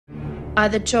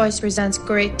Either choice presents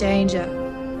great danger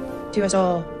to us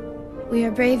all. We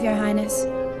are brave, Your Highness.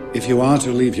 If you are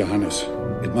to leave, Your Highness,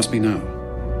 it must be now.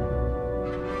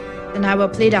 Then I will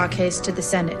plead our case to the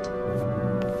Senate.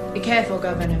 Be careful,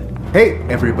 Governor. Hey,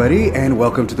 everybody, and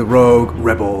welcome to the Rogue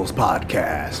Rebels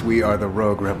podcast. We are the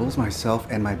Rogue Rebels, myself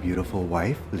and my beautiful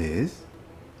wife, Liz.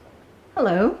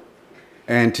 Hello.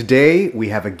 And today we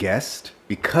have a guest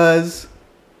because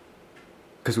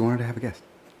we wanted to have a guest.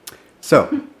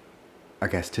 So, our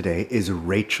guest today is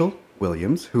Rachel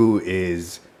Williams, who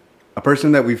is a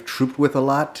person that we've trooped with a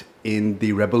lot in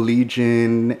the Rebel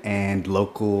Legion and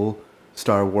local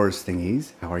Star Wars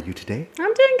thingies. How are you today?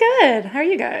 I'm doing good. How are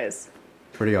you guys?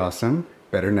 Pretty awesome.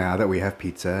 Better now that we have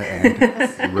pizza and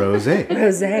rosé.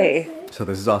 Rosé. So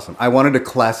this is awesome. I wanted to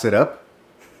class it up.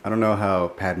 I don't know how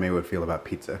Padme would feel about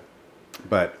pizza,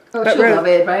 but Oh, She'll love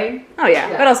it, right? Oh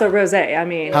yeah, but also rosé. I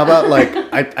mean, how about like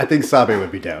I think Sabe would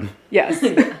be down. yes.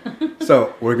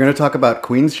 So we're gonna talk about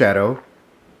Queen's Shadow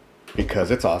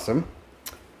because it's awesome,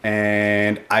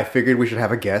 and I figured we should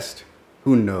have a guest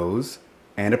who knows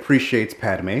and appreciates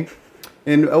Padme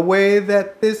in a way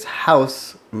that this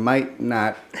house might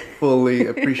not fully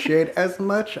appreciate as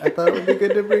much. I thought it would be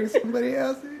good to bring somebody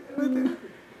else in with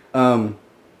it.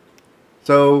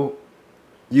 So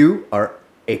you are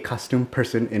a costume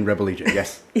person in Rebel Legion,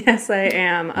 yes? Yes, I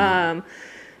am.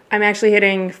 I'm actually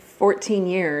hitting 14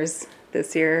 years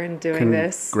this year and doing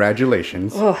this.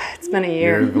 Congratulations. Oh, it's been a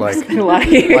year. You're like, it's been a lot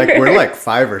of years. like we're like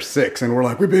 5 or 6, and we're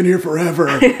like, we've been here forever.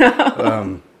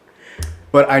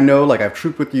 But I know, like, I've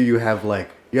trooped with you. You have like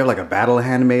a battle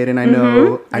handmaiden. I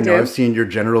know. I know. do. I've seen your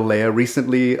General Leia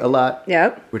recently a lot.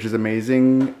 Yep. Which is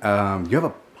amazing. You have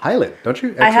a pilot, don't you?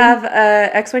 I X-Wing? have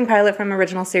a X-Wing pilot from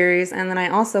original series, and then I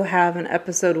also have an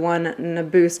Episode 1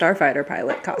 Naboo Starfighter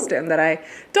pilot costume that I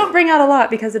don't bring out a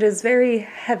lot because it is very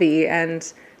heavy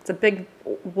and it's a big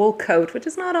wool coat, which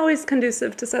is not always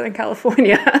conducive to Southern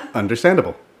California.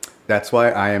 Understandable. That's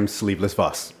why I am sleeveless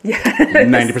Voss. Yes.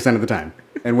 90% of the time.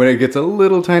 And when it gets a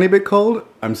little tiny bit cold,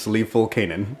 I'm sleeveful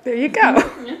Kanan. There you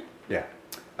go.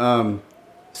 Yeah.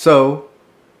 So,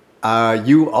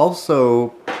 you also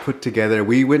put together,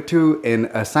 we went to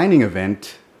a signing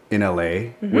event in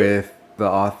LA with the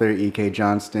author E.K.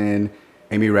 Johnston,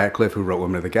 Amy Ratcliffe, who wrote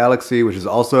Women of the Galaxy, which is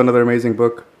also another amazing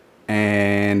book,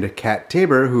 and Kat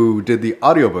Tabor, who did the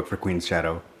audiobook for Queen's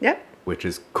Shadow. Yep. Which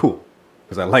is cool,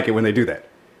 because I like it when they do that.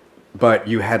 But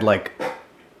you had like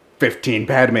 15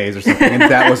 Padmes or something, and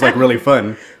that was like really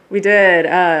fun. We did.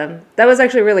 That was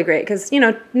actually really great because,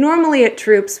 normally at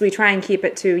troops, we try and keep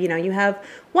it to, you have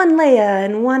one Leia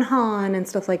and one Han and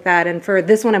stuff like that. And for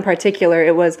this one in particular,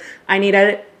 it was, I need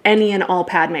any and all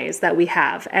Padmes that we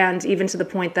have. And even to the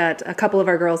point that a couple of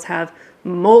our girls have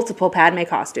multiple Padme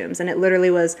costumes. And it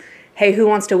literally was, hey, who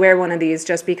wants to wear one of these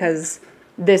just because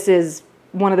this is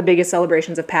one of the biggest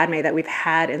celebrations of Padme that we've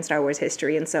had in Star Wars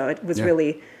history. And so it was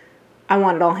really... I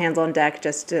wanted all hands on deck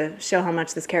just to show how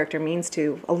much this character means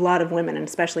to a lot of women, and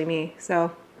especially me.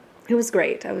 So it was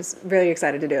great. I was really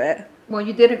excited to do it. Well,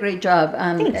 you did a great job.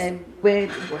 Thanks.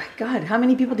 God, how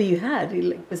many people do you had?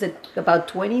 Was it about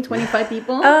 20, 25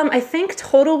 people? I think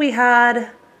total we had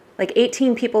like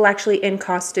 18 people actually in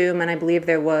costume, and I believe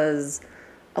there was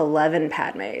 11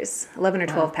 Padmes, 11 or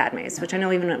 12 Padmes, which I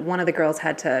know even one of the girls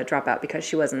had to drop out because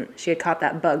she had caught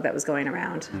that bug that was going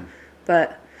around.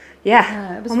 But...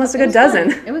 yeah, it was almost fun. a good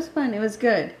dozen. It was fun. It was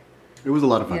good. It was a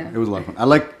lot of fun. Yeah. It was a lot of fun. I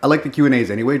like the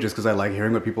Q&As anyway, just because I like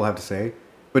hearing what people have to say.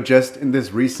 But just in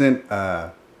this recent,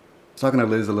 I was talking to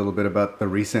Liz a little bit about the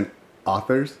recent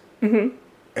authors. Mm-hmm.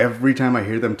 Every time I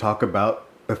hear them talk about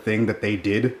the thing that they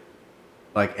did,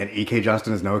 like, and E.K.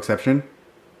 Johnston is no exception,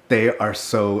 they are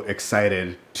so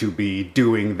excited to be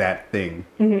doing that thing.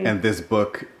 Mm-hmm. And this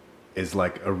book is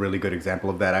like a really good example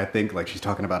of that, I think. Like, she's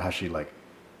talking about how she's like,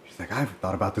 I've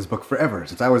thought about this book forever.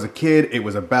 Since I was a kid, it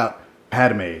was about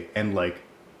Padme. And like,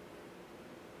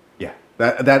 yeah,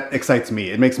 that excites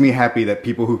me. It makes me happy that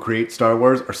people who create Star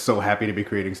Wars are so happy to be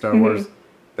creating Star Wars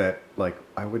that, like,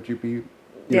 why would you be, you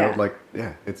know, like,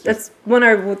 yeah. That's one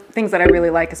of the things that I really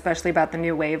like, especially about the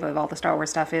new wave of all the Star Wars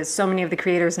stuff, is so many of the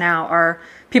creators now are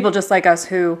people just like us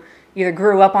who either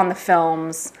grew up on the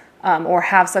films or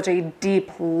have such a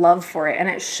deep love for it. And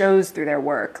it shows through their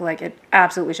work. Like, it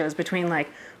absolutely shows between, like,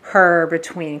 her,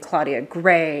 between Claudia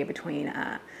Gray, between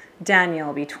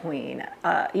Daniel, between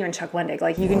even Chuck Wendig.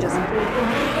 Like, you can just...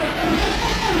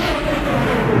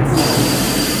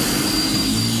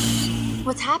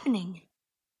 What's happening?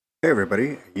 Hey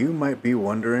everybody, you might be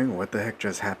wondering what the heck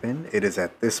just happened. It is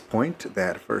at this point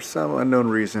that for some unknown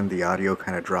reason the audio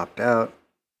kind of dropped out,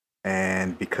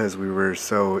 and because we were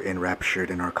so enraptured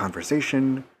in our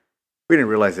conversation, We didn't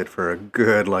realize it for a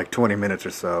good, 20 minutes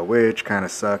or so, which kind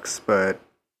of sucks, but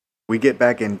we get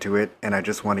back into it, and I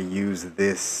just want to use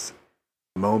this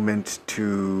moment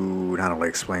to not only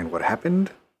explain what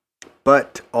happened,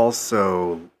 but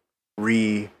also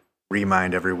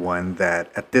remind everyone that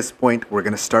at this point we're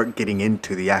going to start getting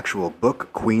into the actual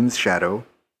book, Queen's Shadow,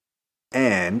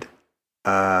 and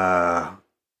we're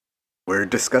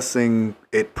discussing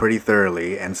it pretty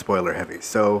thoroughly and spoiler heavy.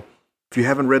 So if you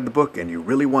haven't read the book and you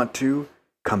really want to,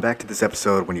 come back to this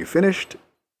episode when you finished,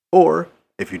 or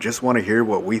if you just want to hear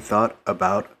what we thought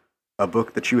about a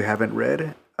book that you haven't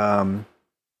read, and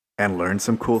learn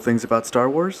some cool things about Star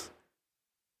Wars,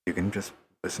 you can just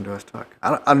listen to us talk.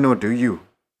 I don't know, do you?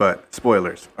 But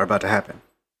spoilers are about to happen.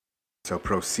 So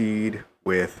proceed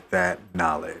with that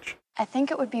knowledge. I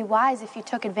think it would be wise if you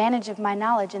took advantage of my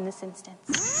knowledge in this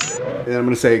instance. And I'm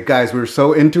going to say, guys, we were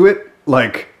so into it,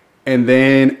 and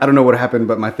then, I don't know what happened,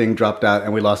 but my thing dropped out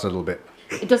and we lost it a little bit.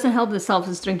 It doesn't help that Self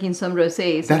is drinking some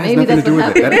rosé. So That has maybe nothing that's to do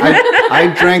what with happened. it.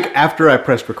 I drank after I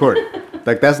pressed record.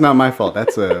 That's not my fault.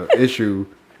 That's a issue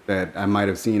that I might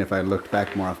have seen if I looked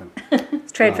back more often.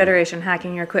 It's Trade Federation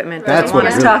hacking your equipment. That's Doesn't what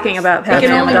want it us really talking is. about That's It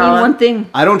can Padme only mean Amidala. one thing.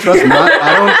 I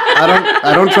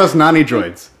don't trust Nani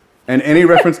droids. And any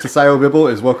reference to Sio Bibble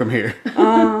is welcome here.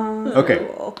 Okay.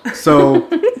 So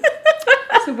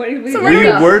So what did we So we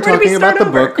where were did we talking about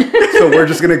start the book, so we're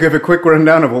just going to give a quick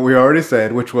rundown of what we already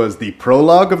said, which was the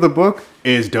prologue of the book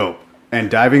is dope. And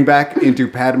diving back into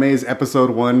Padme's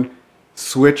episode 1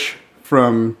 switch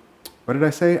from, what did I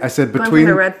say? I said Going between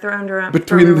from the red throne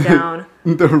between room down.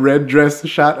 the red dress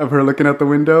shot of her looking out the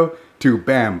window to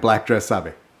bam, black dress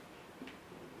Sabe.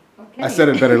 Okay. I said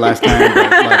it better last time,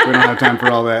 but we don't have time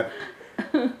for all that.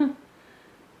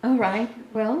 All right.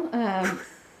 Well,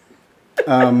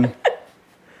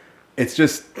 It's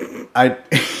just this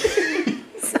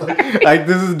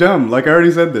is dumb. I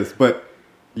already said this, but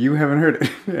you haven't heard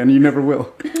it, and you never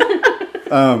will.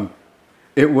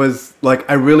 It was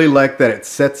I really like that it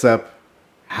sets up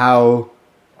how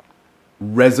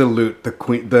resolute the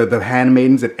queen, the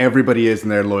handmaidens, and everybody is in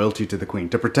their loyalty to the queen.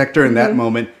 To protect her in that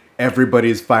moment,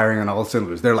 everybody's firing on all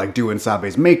cylinders. They're doing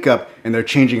Sabe's makeup, and they're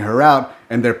changing her out,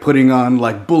 and they're putting on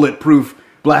bulletproof,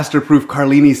 blaster-proof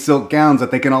Carlini silk gowns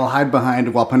that they can all hide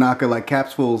behind while Panaka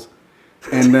caps fools.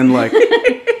 And then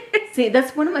see,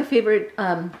 that's one of my favorite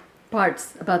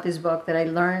parts about this book, that I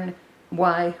learned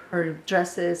why her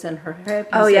dresses and her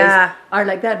hairpieces are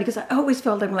like that, because I always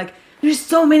felt there's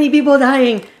so many people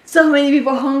dying, so many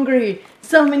people hungry,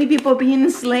 so many people being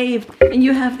enslaved, and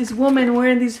you have this woman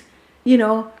wearing these,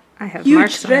 I have huge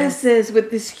marks on it. dresses with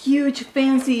these huge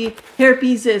fancy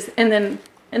hairpieces, and then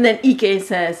Ike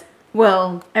says,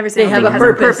 well, Every they single have thing a has a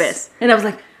purpose. purpose. And I was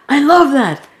like, I love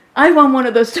that. I want one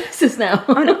of those dresses now.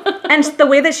 And the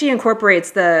way that she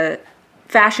incorporates the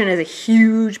fashion is a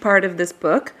huge part of this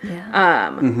book. Yeah.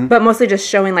 But mostly just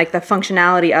showing the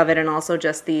functionality of it, and also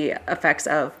just the effects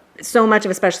of so much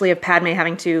of, especially of Padme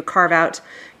having to carve out,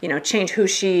 change who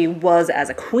she was as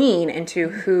a queen into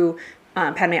who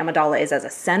Padme Amidala is as a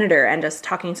senator, and just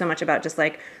talking so much about just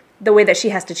the way that she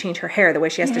has to change her hair, the way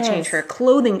she has to change her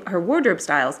clothing, her wardrobe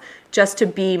styles, just to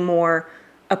be more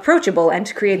approachable and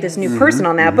to create this new person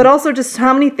on that. But also just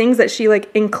how many things that she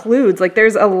includes.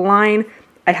 There's a line,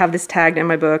 I have this tagged in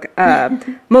my book,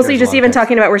 mostly just even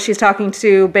talking about where she's talking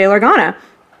to Bail Organa.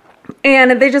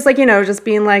 And they just just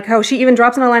being oh, she even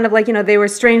drops in a line of they were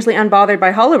strangely unbothered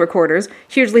by holo recorders,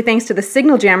 hugely thanks to the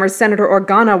signal jammers Senator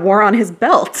Organa wore on his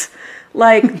belt.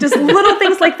 Just little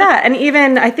things like that. And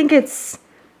even, I think it's,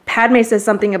 Padme says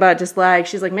something about just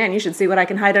she's man, you should see what I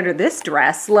can hide under this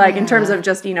dress. In terms of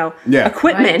just,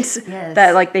 equipment Right. Yes.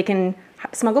 that they can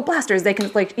smuggle blasters. They can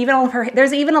even all of her,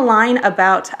 there's even a line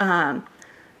about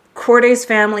Corday's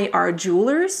family are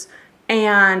jewelers.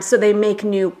 And so they make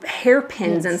new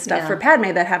hairpins and stuff for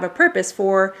Padme that have a purpose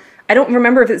for, I don't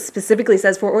remember if it specifically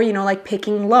says for, or,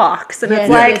 picking locks. And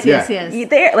it's yes.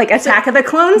 they're Attack of the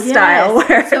Clones style.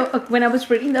 Where So when I was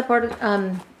reading that part,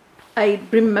 I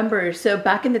remember, so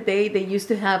back in the day, they used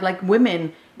to have,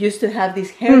 women used to have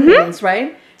these hairpins,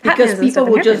 right? Hat Because pins and people stuff,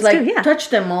 would and just, hairpins too, yeah. touch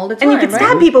them all the time, And you could right?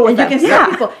 stab people with and them, you can stab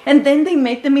yeah. people. And then they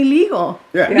make them illegal.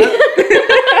 yeah.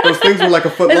 Those things were a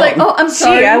foot It's long. oh, I'm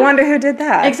sorry. gee, I wonder who did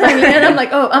that. Exactly. And I'm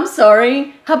oh, I'm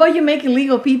sorry. How about you make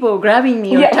illegal people grabbing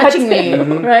me or touching me,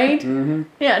 right?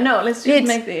 Yeah, no, let's just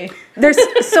make the... There's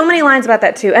so many lines about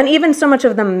that too, and even so much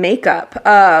of the makeup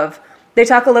of. They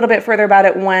talk a little bit further about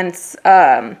it once.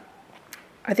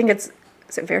 I think is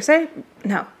it Versailles?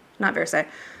 No, not Versailles.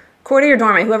 Corday or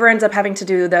Dorme, whoever ends up having to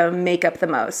do the makeup the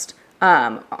most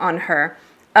on her,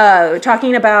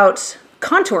 talking about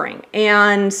contouring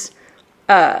and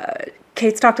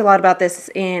Kate's talked a lot about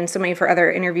this in so many of her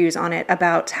other interviews on it,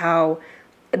 about how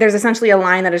there's essentially a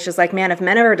line that is just like, man, if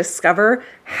men ever discover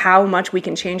how much we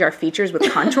can change our features with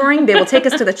contouring, they will take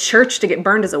us to the church to get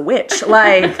burned as a witch.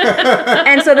 Like,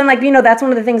 and so then, like, you know, that's one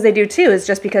of the things they do too, is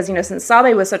just because, you know, since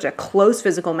Sabe was such a close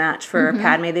physical match for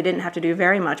Padme, they didn't have to do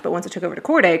very much. But once it took over to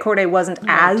Corday wasn't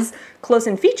as close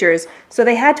in features. So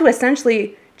they had to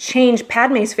essentially change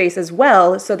Padme's face as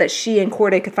well so that she and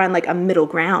Corday could find like a middle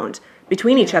ground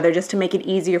between each other, just to make it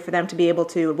easier for them to be able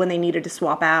to, when they needed to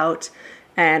swap out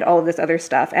and all of this other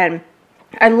stuff. And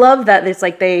I love that it's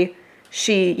like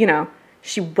she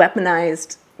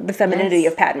weaponized the femininity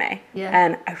of Padme. Yeah.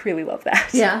 And I really love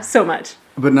that so much.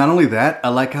 But not only that, I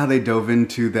like how they dove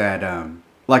into that,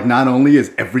 like, not only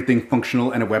is everything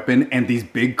functional and a weapon, and these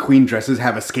big queen dresses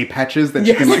have escape hatches that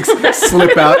she can, like,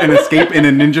 slip out and escape in a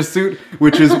ninja suit,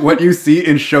 which is what you see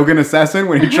in Shogun Assassin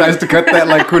when he tries to cut that,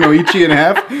 like, kunoichi in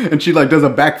half, and she, like, does a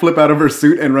backflip out of her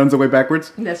suit and runs away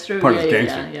backwards. That's true. Part of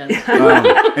gangster.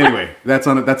 Anyway, that's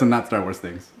a not Star Wars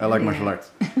things. I like martial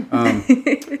arts. Man,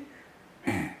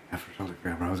 I totally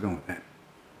forgot where I was going with that.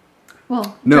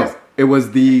 Well, no, it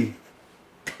was the...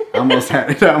 I almost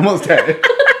had it.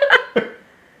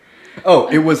 Oh,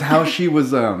 it was how she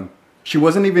was, she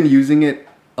wasn't even using it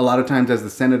a lot of times as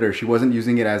the senator. She wasn't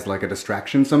using it as like a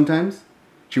distraction sometimes.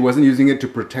 She wasn't using it to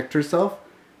protect herself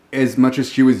as much as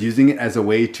she was using it as a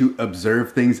way to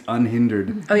observe things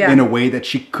unhindered in a way that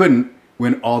she couldn't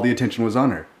when all the attention was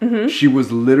on her. Mm-hmm. She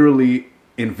was literally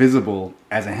invisible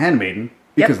as a handmaiden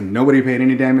because nobody paid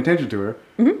any damn attention to her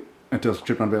until she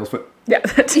tripped on Bael's foot. Yeah,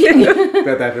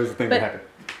 that was the thing that happened.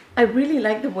 I really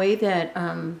like the way that...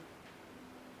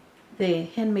 the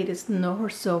handmaidens know her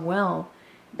so well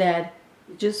that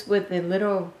just with a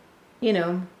little, you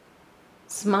know,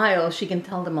 smile, she can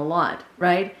tell them a lot,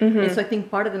 right? Mm-hmm. And so I think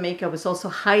part of the makeup was also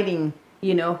hiding,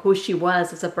 you know, who she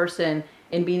was as a person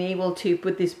and being able to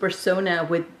put this persona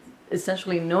with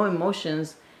essentially no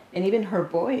emotions and even her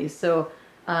voice. So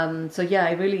yeah,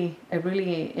 I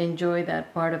really enjoy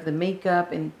that part of the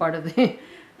makeup and part of the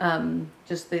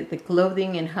just the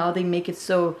clothing and how they make it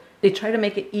so they try to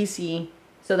make it easy.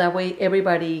 So that way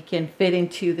everybody can fit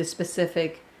into the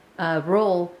specific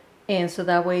role. And so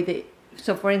that way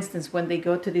so for instance, when they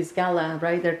go to this gala,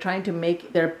 right, they're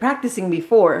practicing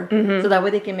before. Mm-hmm. So that way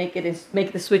they can make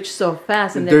the switch so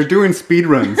fast. And they're doing speed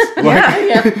runs.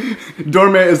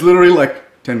 Dorme is literally like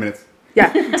 10 minutes.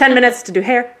 Yeah, 10 minutes to do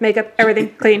hair, makeup,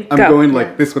 everything, clean, I'm going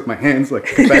like this with my hands. Like,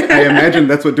 I imagine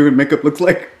that's what doing makeup looks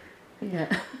like. Yeah.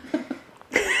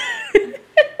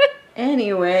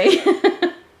 Anyway.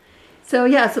 So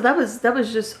that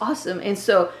was just awesome. And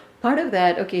so part of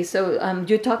that,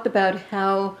 you talked about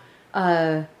how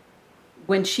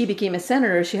when she became a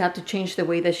senator, she had to change the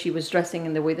way that she was dressing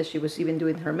and the way that she was even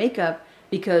doing her makeup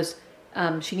because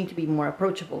she needed to be more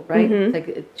approachable, right? Mm-hmm. Like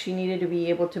she needed to be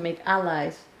able to make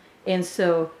allies. And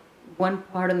so one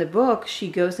part in the book, she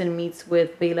goes and meets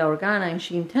with Bail Organa, and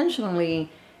she intentionally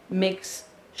makes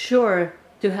sure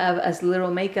to have as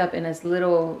little makeup and as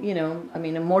little,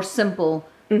 a more simple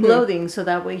clothing, so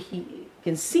that way he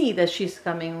can see that she's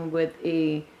coming with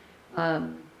a,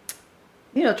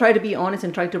 try to be honest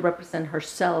and try to represent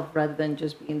herself rather than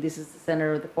just being, this is the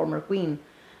center of the former queen.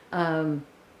 And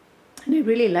I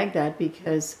really like that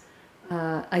because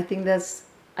I think that's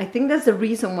the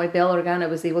reason why Bail Organa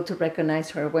was able to recognize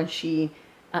her when she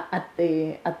at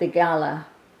the gala,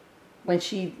 when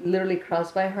she literally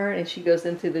crossed by her and she goes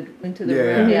into the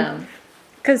room. Yeah.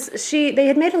 Because they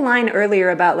had made a line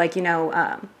earlier about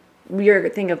your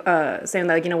thing of saying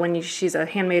that when she's a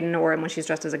handmaiden or when she's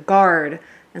dressed as a guard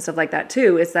and stuff like that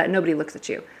too, is that nobody looks at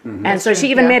you. Mm-hmm. And so she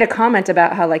even made a comment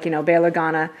about how Bail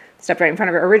Organa stepped right in front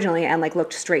of her originally and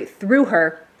looked straight through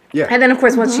her. Yeah. And then of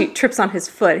course once she trips on his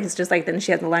foot, he's just then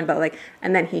she has the line about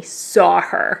and then he saw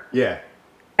her. Yeah.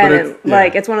 And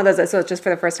it's one of those, so it's just for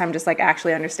the first time just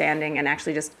actually understanding and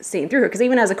actually just seeing through her. Because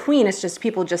even as a queen, it's just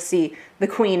people just see the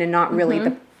queen and not really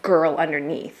the girl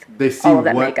underneath. They see all of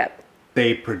that makeup.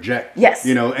 They project. Yes.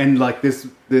 And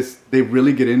this they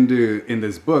really get into in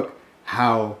this book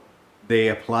how they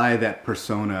apply that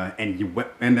persona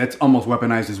and that's almost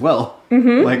weaponized as well.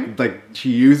 Mm-hmm. Like she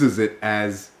uses it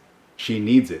as she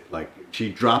needs it. She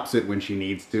drops it when she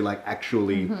needs to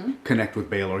actually connect with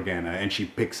Bail Organa, and she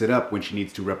picks it up when she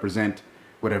needs to represent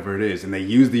whatever it is. And they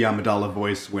use the Amidala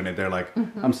voice when they're like,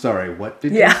 I'm sorry, what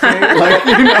did you say?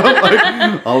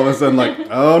 All of a sudden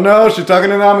oh no, she's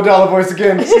talking in Amidala voice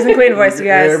again. She's in queen voice, you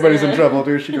guys. Everybody's in trouble,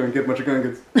 dude. She's going to get a bunch of gun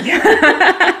goods.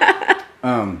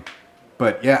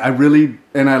 But yeah, I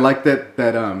like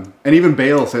that and even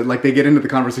Bail said, they get into the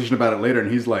conversation about it later, and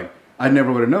he's like, I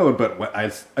never would have known. But what I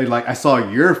saw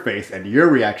your face and your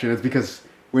reaction. It's because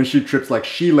when she trips, like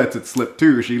she lets it slip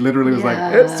too. She literally was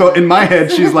like, so in my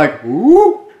head, she's like,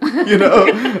 "Ooh," you know,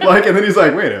 like, and then he's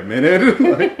like, "Wait a minute,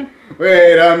 like,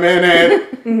 wait a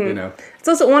minute," you know. It's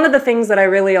also one of the things that I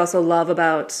really also love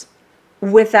about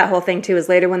with that whole thing too is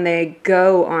later when they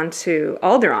go onto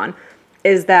Alderaan,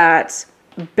 is that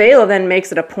Bail then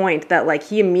makes it a point that like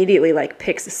he immediately like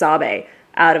picks Sabe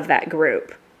out of that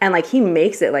group. And like he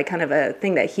makes it like kind of a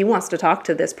thing that he wants to talk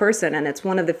to this person, and it's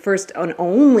one of the first and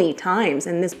only times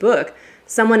in this book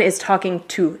someone is talking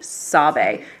to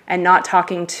Sabe and not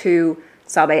talking to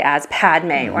Sabe as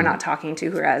Padme or not talking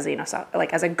to her as, you know,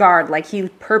 like as a guard. Like he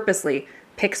purposely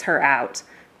picks her out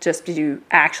just to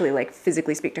actually like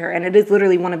physically speak to her, and it is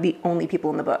literally one of the only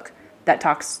people in the book that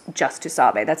talks just to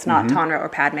Sabe. That's not Tonra or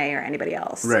Padme or anybody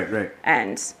else. Right.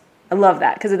 And I love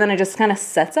that because then it just kind of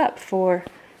sets up for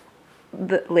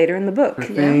later in the book. For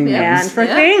things. And for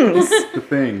things. The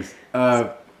things.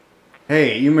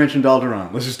 Hey, you mentioned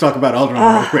Alderaan. Let's just talk about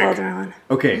Alderaan real quick. Alderaan.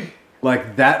 Okay,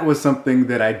 like that was something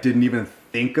that I didn't even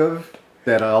think of.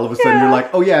 That all of a sudden you're like,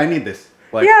 oh yeah, I need this.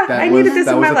 Like I needed this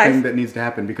in my a life. thing that needs to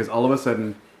happen because all of a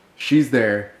sudden she's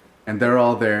there and they're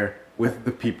all there with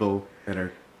the people that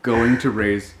are going to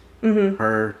raise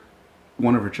her,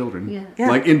 one of her children. Yeah.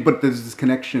 Like but there's this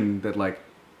connection that like.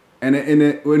 And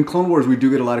in Clone Wars, we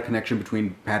do get a lot of connection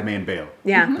between Padme and Bail.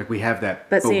 Yeah. Like, we have that.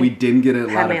 But see, we didn't get a lot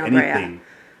of Padme and anything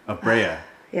of Breha.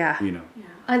 Yeah. You know.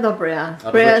 I love Breha.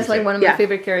 what Breha you is like say. one of my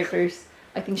favorite characters.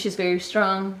 I think she's very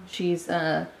strong. She's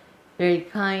very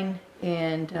kind.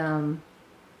 And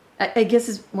I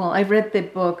guess I've read the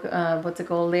book, what's it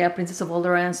called? Leia, Princess of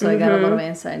Alderaan. So I got a lot of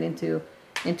insight into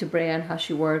Breha and how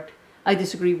she worked. I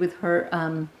disagree with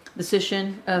her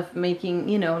decision of making,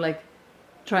 you know, like,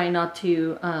 try not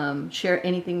to share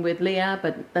anything with Leia,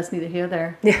 but that's neither here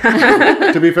nor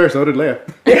there. To be fair, so did Leia.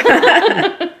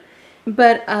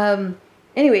 But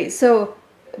anyway, so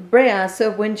Breha, so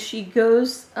when she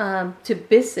goes to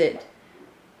visit,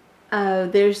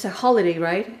 there's a holiday,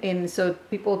 right? And so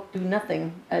people do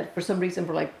nothing for some reason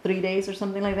for like 3 days or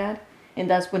something like that. And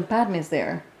that's when Padme's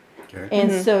there. Okay.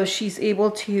 And so she's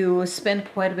able to spend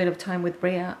quite a bit of time with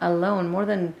Breha alone, more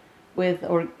than with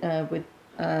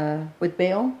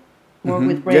Bail, more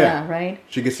with Breha, right?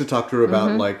 She gets to talk to her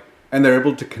about like, and they're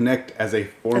able to connect as a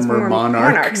former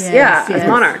monarch. Monarchs. Yes, As yes.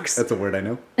 monarchs. That's a word I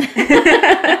know.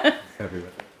 I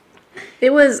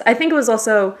think it was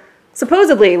also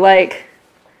supposedly like,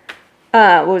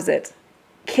 what was it?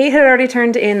 Kate had already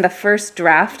turned in the first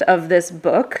draft of this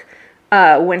book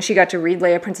when she got to read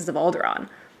Leia, Princess of Alderaan.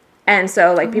 And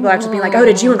so, like, people actually being like, oh,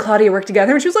 did you and Claudia work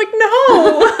together? And she was like,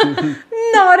 no,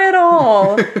 not at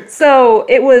all. So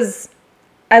it was,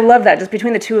 I love that. Just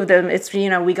between the two of them, it's, you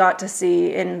know, we got to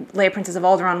see, in Leia, Princess of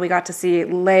Alderaan, we got to see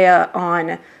Leia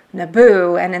on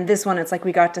Naboo. And in this one, it's like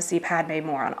we got to see Padme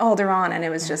more on Alderaan. And it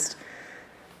was just,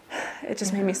 it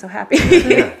just made me so happy.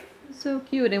 Yeah. So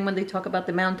cute. And when they talk about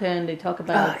the mountain, they talk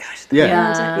about... Oh, gosh.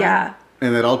 Yeah.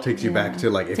 And that all takes you back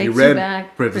to like, if Takes you you read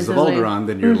back, Princess of Princess Leia. Alderaan,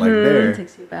 then you're like there.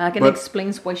 Takes you back and But-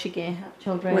 explains why she can't have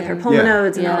children. With her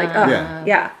pulmonodes and all like, oh, Yeah.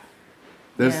 yeah.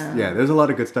 There's a lot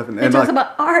of good stuff in there. It And talks like,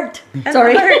 about art.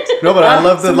 Sorry. no, but I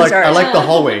love the So much like. I art. like the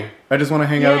hallway. I just want to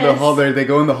hang out in the Yes. hallway. They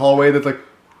go in the hallway. That's like,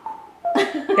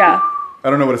 Yeah. I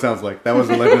don't know what it sounds like. That was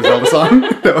the Legend of Zelda song.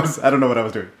 I don't know what I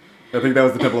was doing. I think that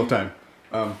was the Temple of Time.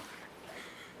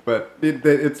 But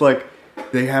it's like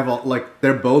they have all, like,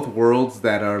 they're both worlds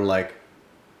that are like,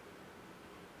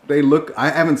 they look,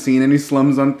 I haven't seen any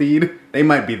slums on Theed. They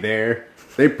might be there.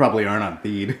 They probably aren't on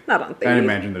Theed. Not on Theed. I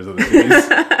imagine there's other cities.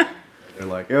 They're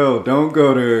like, oh, don't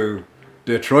go to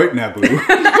Detroit, Naboo.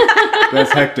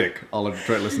 That's hectic. All of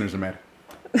Detroit listeners are mad.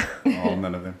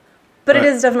 None of them. But it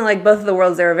is definitely like both of the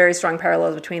worlds, there are very strong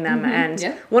parallels between them. And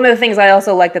yeah. one of the things I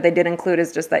also like that they did include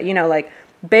is just that, you know, like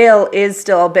Bail is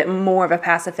still a bit more of a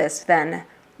pacifist than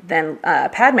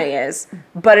Padme is.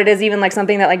 But it is even like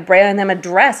something that like Breha and them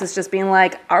address is just being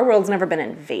like, our world's never been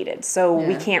invaded. So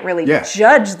we can't really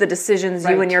judge the decisions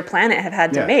you and your planet have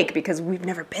had to make because we've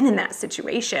never been in that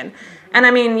situation. And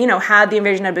I mean, you know, had the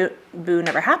invasion of Naboo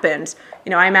never happened, you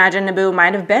know, I imagine Naboo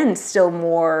might have been still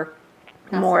more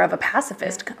of a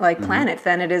pacifist like planet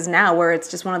than it is now, where it's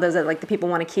just one of those that like the people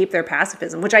want to keep their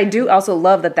pacifism, which I do also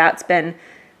love that that's been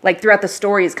like throughout the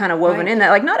story is kind of woven in that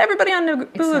like not everybody on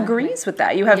Naboo agrees with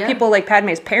that. You have people like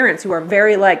Padme's parents who are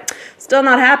very like still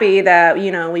not happy that,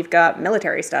 you know, we've got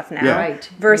military stuff now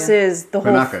versus the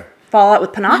whole Panaka. fallout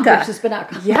with Panaka. Versus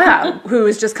Panaka. Yeah, who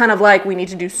is just kind of like, we need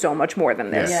to do so much more than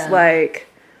this. Yeah. Like,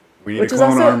 We need a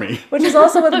clone army. which is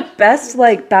also the best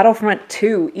like Battlefront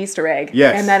 2 Easter egg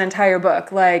Yes. in that entire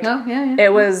book. Like, Oh, yeah.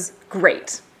 it was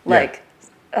great. Like,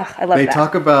 I love they that.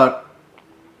 talk about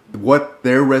what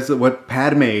what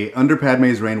Padme, under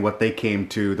Padme's reign, what they came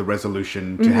to the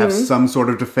resolution to have some sort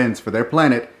of defense for their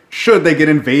planet should they get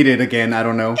invaded again. I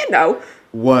don't know. You know.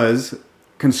 Was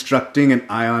constructing an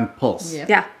ion pulse.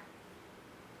 Yeah.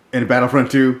 In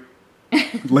Battlefront 2,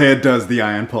 Leia does the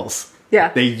ion pulse.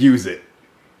 Yeah. They use it.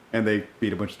 And they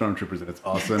beat a bunch of stormtroopers, and it's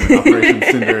awesome. And Operation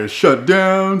Cinder is shut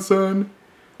down, son.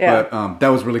 Yeah. But that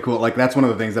was really cool. Like, that's one of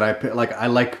the things that I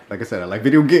like. Like I said, I like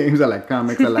video games. I like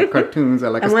comics. I like cartoons. I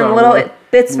like And a when Star little Wars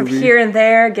bits movie. from here and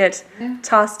there get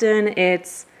tossed in,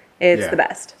 it's the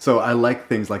best. So I like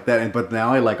things like that. But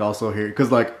now I like also hear,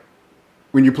 because like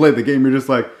when you play the game, you're just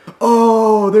like,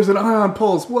 oh, there's an ion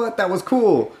pulse. What? That was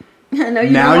cool.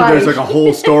 Now there's like a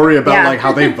whole story about like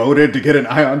how they voted to get an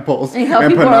ion pulse, and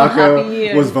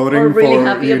Panaka was voting really for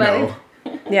happy about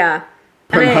Yeah.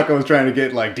 Panaka was trying to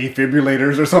get like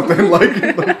defibrillators or something.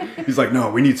 like he's like,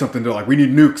 no, we need something to we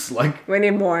need nukes. Like We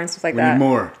need more and stuff like we that. need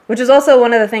more. Which is also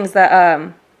one of the things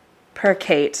that, per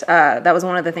Kate, that was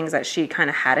one of the things that she kind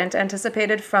of hadn't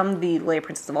anticipated from the Leia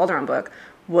Princess of Alderaan book,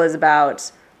 was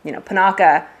about,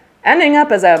 Panaka ending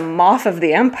up as a Moff of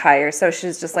the Empire. So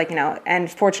she's just like, and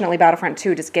fortunately Battlefront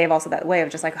 2 just gave also that way of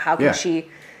just like, how can she,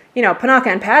 Panaka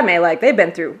and Padme, like they've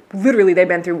been through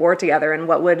war together, and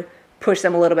what would push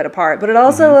them a little bit apart. But it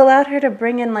also allowed her to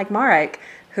bring in like Marek,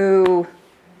 who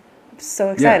I'm so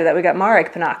excited that we got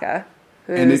Marek Panaka,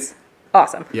 who's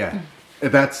awesome. Yeah.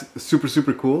 That's super,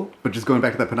 super cool. But just going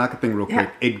back to that Panaka thing real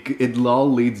quick, it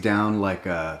all leads down like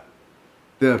the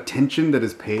attention that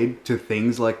is paid to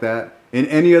things like that. In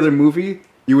any other movie,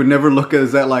 you would never look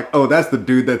at that like, oh, that's the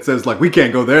dude that says like, we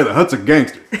can't go there. The Hutts are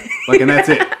gangsters. Like, and that's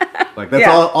it. Like, that's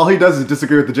all he does is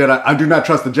disagree with the Jedi. I do not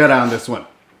trust the Jedi on this one.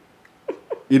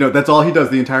 That's all he does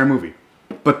the entire movie.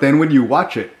 But then when you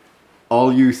watch it,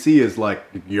 all you see is like,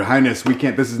 Your Highness, we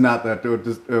can't, this is not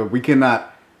that, we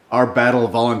cannot, our battle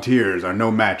volunteers are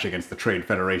no match against the Trade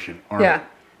Federation army. Yeah.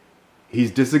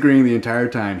 He's disagreeing the entire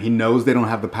time. He knows they don't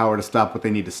have the power to stop what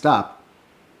they need to stop.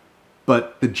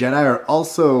 But the Jedi are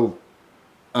also,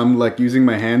 I'm like using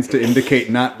my hands to indicate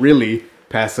not really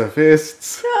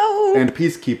pacifists and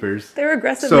peacekeepers. They're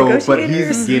aggressive negotiators. But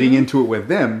he's getting into it with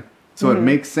them. So it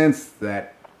makes sense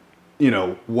that,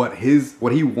 what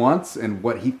he wants and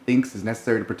what he thinks is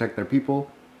necessary to protect their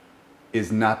people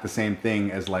is not the same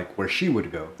thing as like where she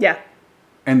would go. Yeah.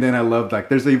 And then I loved like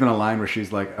there's even a line where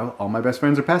she's like, "Oh, all my best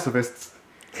friends are pacifists."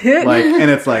 Like, and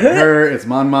it's like her, it's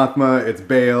Mon Mothma, it's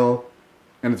Bail,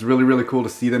 and it's really, really cool to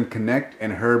see them connect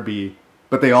and her be.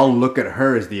 But they all look at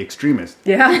her as the extremist.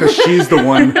 Yeah. Because she's the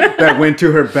one that went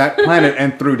to her back planet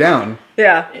and threw down.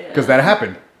 Yeah. Because that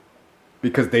happened.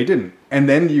 Because they didn't. And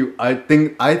then I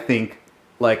think,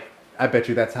 like, I bet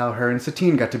you that's how her and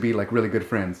Satine got to be, like, really good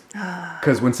friends.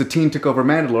 Because when Satine took over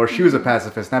Mandalore, she was a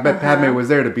pacifist. And I bet Padme was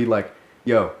there to be like,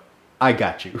 yo, I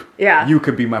got you. Yeah. You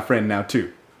could be my friend now,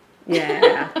 too.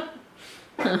 Yeah.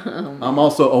 I'm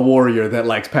also a warrior that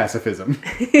likes pacifism.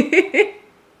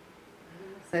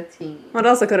 Satine. Well, it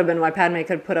also could have been why Padme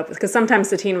could put up with, because sometimes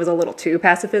Satine was a little too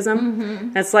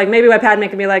pacifism. It's like maybe why Padme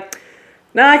can be like,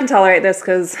 no, I can tolerate this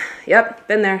because, yep,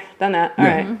 been there, done that. All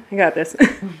right, I got this.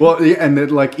 Well, yeah, and then,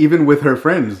 like, even with her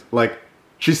friends, like,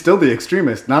 she's still the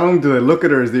extremist. Not only do they look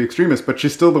at her as the extremist, but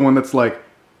she's still the one that's like,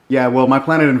 yeah, well, my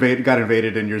planet got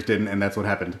invaded and yours didn't, and that's what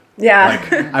happened. Yeah.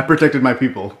 Like, I protected my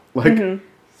people. Like,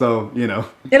 so,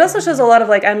 It also shows a lot of,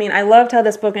 like, I mean, I loved how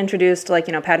this book introduced, like,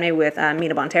 Padme with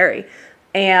Mina Bonteri.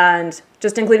 And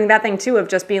just including that thing, too, of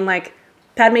just being like,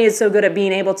 Padme is so good at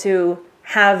being able to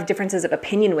have differences of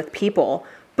opinion with people,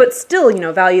 but still,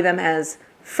 value them as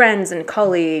friends and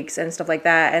colleagues and stuff like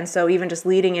that. And so even just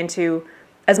leading into,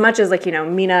 as much as, like,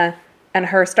 Mina and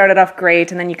her started off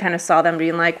great, and then you kind of saw them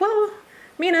being like, well,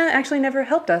 Mina actually never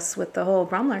helped us with the whole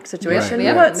Bromlark situation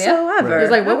whatsoever. Right.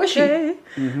 It's like, what was she?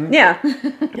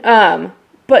 Yeah.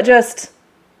 But just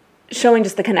showing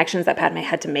just the connections that Padme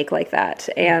had to make like that.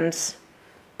 And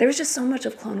there was just so much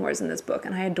of Clone Wars in this book,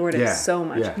 and I adored it so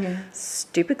much. Yeah.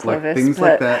 Stupid Clovis. Like, things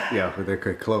like that, they're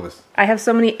Clovis. I have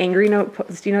so many angry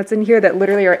notes in here that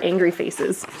literally are angry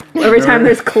faces. Every time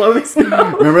there's Clovis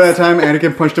notes. Remember that time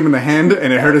Anakin punched him in the hand,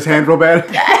 and it hurt his hand real bad?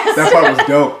 Yes! That part was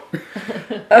dope.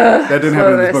 That didn't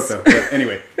happen in this book, though. But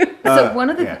anyway. So one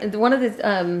of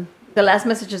the last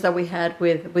messages that we had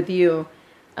with you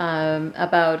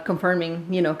about confirming,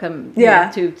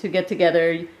 to get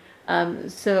together.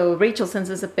 So Rachel sends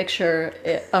us a picture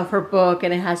of her book,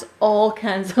 and it has all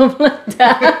kinds of like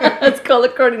that. It's color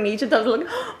coordination. I was like,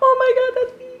 oh my god,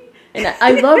 that's me. And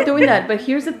I love doing that. But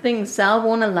here's the thing, Sal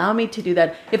won't allow me to do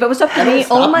that. If it was up to me,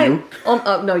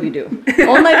 no, you do.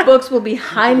 All my books will be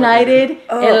highlighted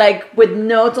and like with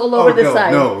notes all over the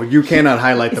side. No, you cannot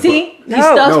highlight the See? book. He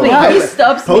stops me. He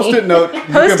stops me. Post-it note. You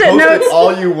Post-it can post notes. it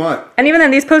all you want. And even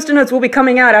then, these Post-it notes will be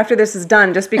coming out after this is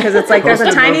done, just because it's like there's a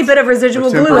Post-it tiny notes bit of residual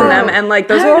are glue in temporary. them, and like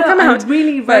those I will all don't come know, out. I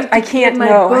really but write I to can't. my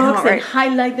No, I books don't and write.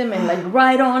 highlight them and like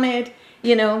write on it.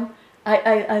 You know,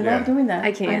 I love doing that.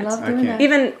 I can't. I love I doing can't. that.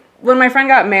 Even when my friend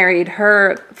got married,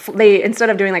 they instead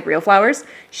of doing like real flowers,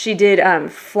 she did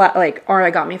like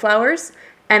origami flowers,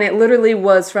 and it literally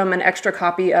was from an extra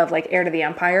copy of like Heir to the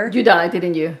Empire. You died,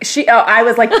 didn't you? I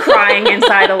was like crying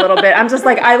inside a little bit. I'm just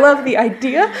like, I love the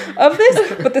idea of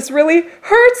this, but this really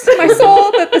hurts my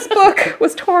soul that this book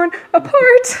was torn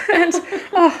apart, and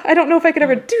I don't know if I could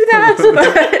ever do that.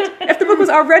 But if the book was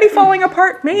already falling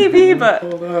apart, maybe. But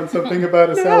Hold on, something about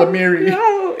a salamiri.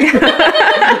 no.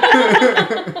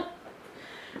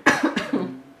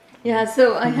 Yeah,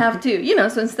 so I have to,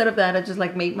 so instead of that, I just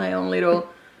like make my own little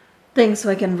thing so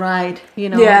I can write,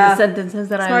 Yeah. the sentences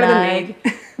that Smarter than I me.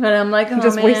 like. But I'm like, I'm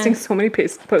just man, wasting so many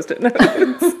Post-it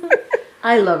notes.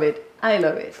 I love it. I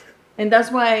love it. And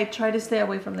that's why I try to stay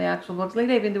away from the actual books.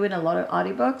 Lately, I've been doing a lot of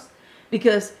audiobooks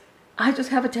because I just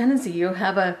have a tendency. You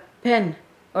have a pen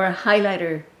or a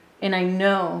highlighter, and I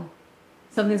know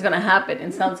something's going to happen,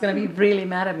 and Sal's going to be really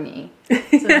mad at me.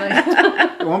 So like,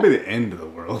 It won't be the end of the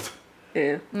world.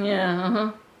 Yeah. yeah,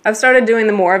 uh-huh. I've started doing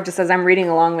the more of just as I'm reading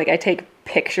along, like I take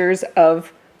pictures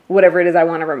of whatever it is I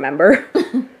want to remember.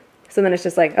 So then it's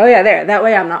just like, oh yeah, there. That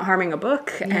way I'm not harming a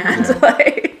book. And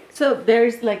like, So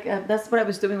there's like, that's what I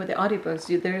was doing with the audiobooks.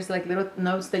 There's like little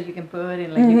notes that you can put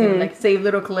and like you can like save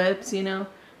little clips,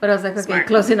 But I was like, okay, Smart.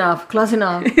 close enough.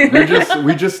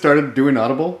 We just started doing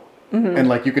Audible. And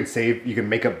like you can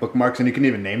make up bookmarks, and you can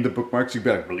even name the bookmarks. You'd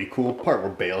be like, really cool part where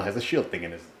Bale has a shield thing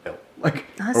in his belt, like,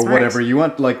 That's or smart. whatever you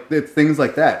want. Like it's things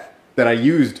like that I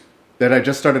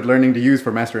just started learning to use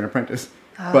for Master and Apprentice.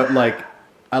 But like,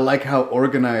 I like how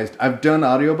organized. I've done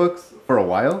audiobooks for a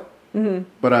while,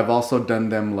 but I've also done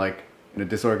them like in a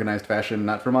disorganized fashion,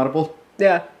 not from Audible.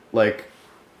 yeah. Like,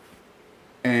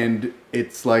 and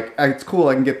it's like, it's cool,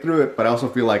 I can get through it, but I also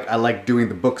feel like I like doing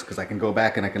the books because I can go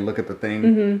back and I can look at the thing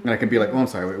and I can be like, oh, I'm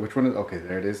sorry, wait, which one is, okay,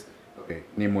 there it is. Okay,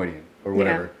 Neimoidian or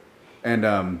whatever. And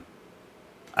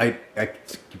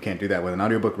you can't do that with an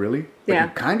audiobook, really. But Yeah. you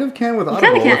kind of can with kinda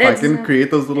Audible can. if I It's- can create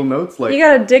those little notes. Like, You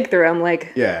gotta dig through them.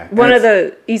 Like, Yeah, one and of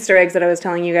the Easter eggs that I was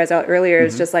telling you guys out earlier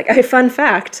is just like a fun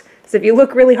fact. So if you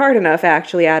look really hard enough,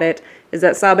 actually, at it, is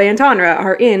that Sabe and Tanra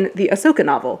are in the Ahsoka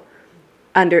novel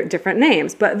under different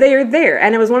names, but they are there.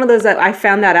 And it was one of those that I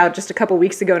found that out just a couple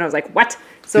weeks ago, and I was like, what?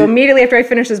 So immediately after I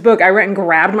finished this book, I went and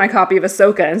grabbed my copy of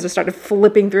Ahsoka and just started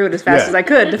flipping through it as fast Yeah. as I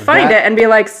could to find That- it and be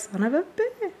like, son of a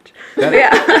bitch.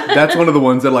 That's one of the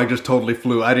ones that like just totally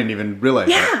flew. I didn't even realize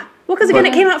that. Yeah. Well, because again,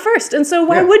 it came out first. And so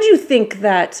why Yeah. would you think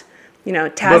that,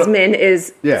 Tasman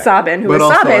is Yeah. Sabin, who But is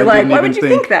also, I Sabe? Like, didn't why even would you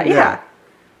think that? Yeah.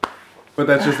 But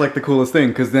that's just like the coolest thing,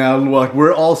 because now like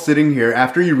we're all sitting here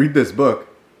after you read this book.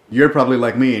 You're probably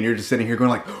like me, and you're just sitting here going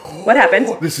like, What happened?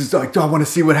 oh, "This is like, I want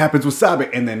to see what happens with Sabe,"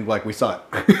 and then like we saw it.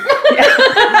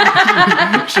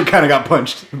 She kind of got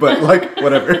punched, but like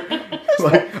whatever.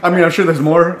 Like, I mean, I'm sure there's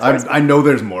more. I know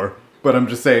there's more, but I'm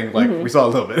just saying like we saw a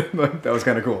little bit. Like, that was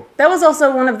kind of cool. That was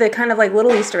also one of the kind of like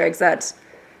little Easter eggs that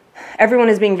everyone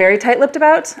is being very tight-lipped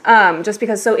about. Just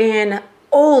because, so in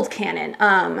old canon,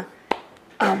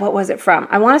 what was it from?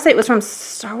 I want to say it was from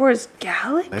Star Wars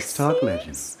Galaxy. Let's talk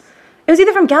Legends. It was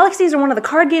either from Galaxies or one of the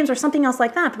card games or something else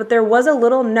like that. But there was a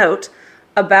little note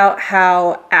about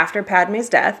how after Padme's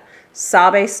death,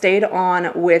 Sabe stayed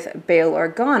on with Bail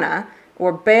Organa,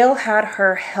 where Bail had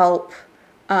her help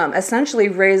essentially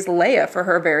raise Leia for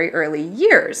her very early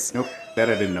years. Nope, that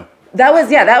I didn't know. That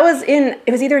was it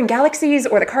was either in Galaxies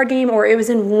or the card game, or it was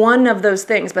in one of those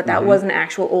things, but that was an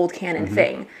actual old canon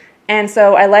thing. And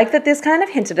so I like that this kind of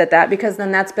hinted at that, because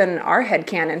then that's been our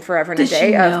headcanon forever and a Did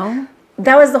day. she know?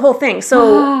 That was the whole thing.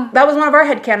 So that was one of our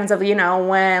headcanons of,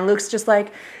 when Luke's just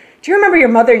like, do you remember your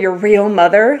mother, your real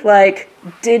mother? Like,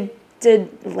 did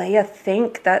Leia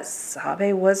think that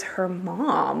Sabe was her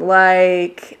mom?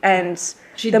 Like, and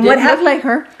She then did what look happened? like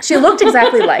her. She looked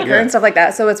exactly like her Yeah. and stuff like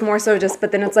that. So it's more so just,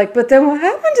 but then it's like, but then what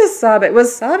happened to Sabe?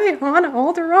 Was Sabe on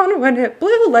Alderaan when it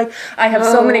blew? Like, I have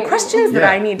so many questions that Yeah,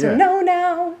 I need to yeah. know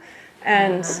now.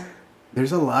 And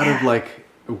There's a lot of like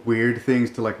weird things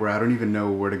to like where I don't even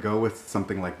know where to go with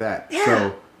something like that. Yeah.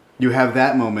 So you have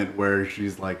that moment where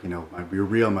she's like, your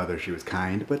real mother, she was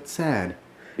kind but sad,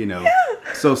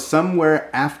 So somewhere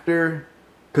after,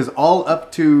 because all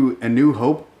up to A New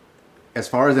Hope, as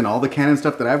far as in all the canon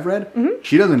stuff that I've read,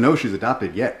 she doesn't know she's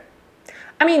adopted yet.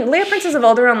 I mean, Leia Princess of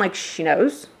Alderaan, like, she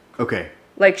knows. Okay.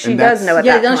 Like, she And does that's- know at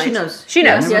Yeah, that no, point. she knows. She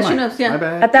knows. Yeah, Never she mind. knows, yeah. My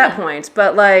bad. At that point.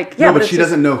 But, like, yeah. No, but it's she just-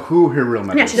 doesn't know who her real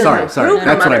mother Yeah, is. she doesn't know Sorry. who That's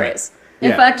her what I mother meant. is. In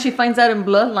Yeah. fact, she finds out in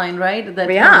Bloodline, right? That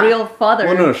Yeah. her real father.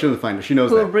 Well, no, she doesn't find it. She knows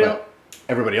Who that. real- But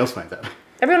everybody else finds out.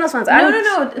 Everyone else wants. No, no.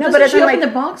 No, Doesn't but it's she in, open like,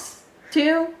 the box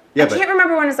too? Yeah, I can't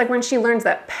remember when it's like when she learns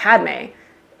that Padme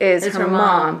is It's her her mom.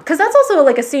 mom. Because that's also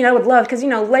like a scene I would love. Because, you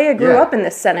know, Leia grew Yeah. up in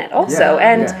the Senate also.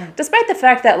 Yeah, And yeah. despite the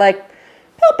fact that, like,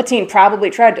 Palpatine probably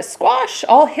tried to squash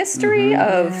all history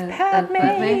of Padme Padme.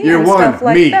 and Year one, stuff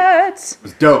like me. that. It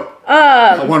was dope.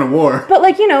 I won a war. But,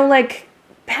 like, you know, like,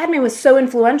 Padme was so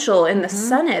influential in the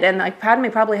Senate. And, like, Padme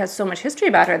probably has so much history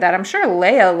about her that I'm sure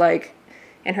Leia, like,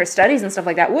 in her studies and stuff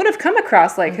like that, would have come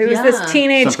across, like, who's Yeah. this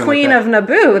teenage Something queen like of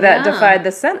Naboo that Yeah. defied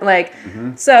the Senate? Like,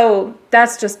 so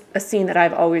that's just a scene that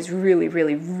I've always really,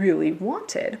 really, really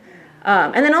wanted.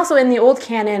 And then also in the old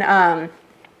canon,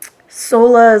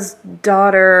 Sola's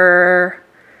daughter,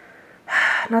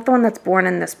 not the one that's born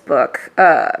in this book.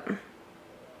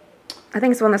 I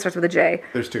think it's the one that starts with a J.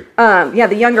 There's two. Yeah,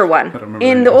 the younger one. don't remember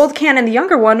In her the names. old canon, the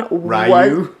younger one was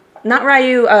Ryu. not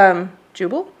Ryu.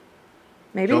 Jubal,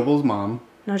 maybe. Jobel's mom.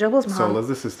 No, Jobal's mom. Sola's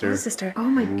the sister. Sola's sister. Oh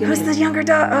my god. Who's the younger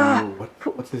daughter?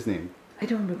 What's his name? I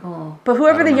don't recall. But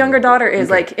whoever the remember. younger daughter is,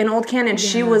 Okay. like in old canon,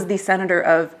 she was the senator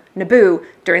of Naboo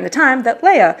during the time that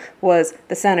Leia was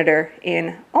the senator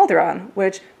in Alderaan,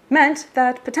 which meant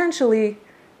that potentially,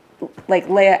 like,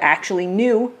 Leia actually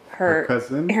knew Her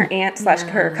cousin? her aunt slash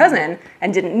her cousin,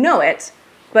 and didn't know it.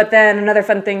 But then another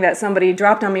fun thing that somebody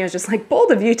dropped on me was just like,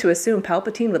 bold of you to assume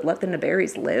Palpatine would let the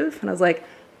Naberries live. And I was like,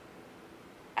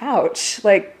 ouch.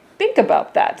 Like, think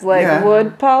about that. Like, Yeah.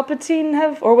 would Palpatine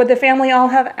have, or would the family all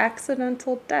have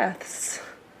accidental deaths?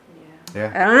 I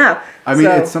Yeah. don't know. I mean,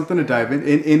 So- it's something to dive in.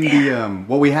 In the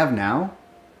what we have now,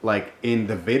 like in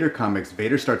the Vader comics,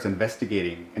 Vader starts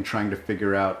investigating and trying to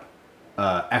figure out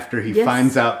after he Yes.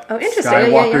 finds out Oh, interesting. Yeah, yeah,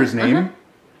 yeah. Skywalker's name.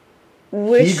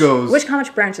 Which, goes- which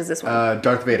comic branch is this one?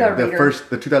 Darth Vader, Darth Vader.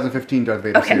 the 2015 Darth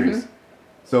Vader Okay. series.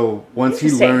 So once he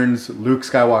Interesting. learns Luke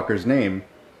Skywalker's name,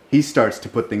 he starts to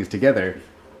put things together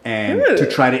and to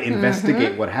try to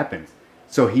investigate what happens.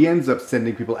 So he ends up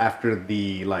sending people after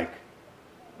the, like,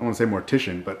 I won't say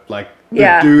mortician, but like the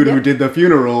Yeah. dude Yeah. who did the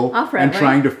funeral Afra, and right?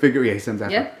 trying to figure. Yeah, he sends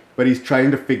Afra, Yeah. but he's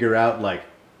trying to figure out, like,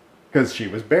 because she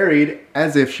was buried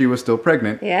as if she was still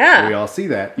pregnant. Yeah. we all see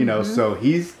that, you know. So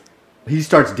he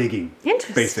starts digging.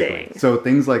 Interesting. Basically, so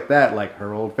things like that, like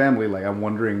her old family. Like, I'm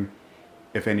wondering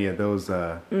if any of those,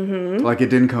 like, it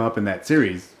didn't come up in that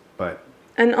series, but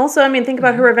And also, I mean, think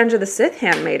about her Revenge of the Sith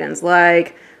handmaidens,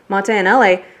 like Mate and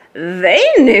Ele. They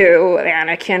knew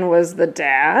Anakin was the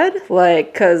dad,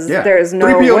 like, because Yeah. there's no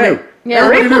 3PO way. knew. Yeah.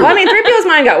 Everybody knew. Well, I mean, 3PO's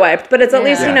mind got wiped, but it's at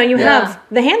least, Yeah. you know, you Yeah. have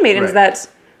the handmaidens Right. that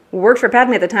worked for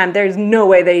Padme at the time. There's no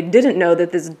way they didn't know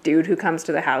that this dude who comes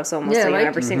to the house almost Yeah, you know, right.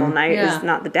 every single night Yeah. is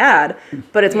not the dad.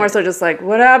 But it's more so just like,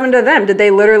 what happened to them? Did they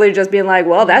literally just be like,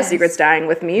 well, that Yes. secret's dying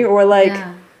with me? Or like, Yeah.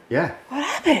 yeah. what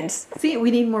happened? See,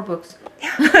 we need more books.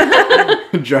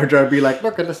 Jar Jar be like,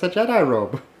 look, it's a Jedi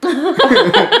robe. and Look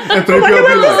 3PO at be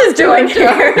what like, this is doing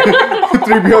here.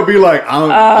 3PO be like, I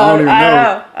don't even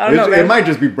know. I don't know, It man. might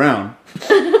just be brown.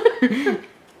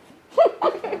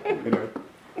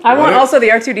 I want What? also the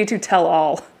R2D2 tell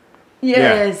all.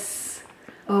 Yes.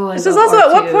 Oh, I It's just love also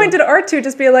at what R2. point did R2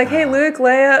 just be like, hey, Luke,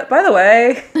 Leia, by the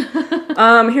way,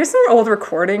 here's some old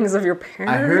recordings of your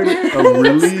parents.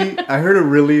 I heard a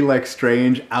really like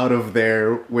strange out of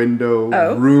their window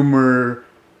Oh. rumor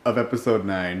of episode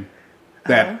 9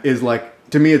 that is like,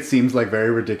 to me it seems like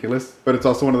very ridiculous, but it's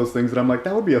also one of those things that I'm like,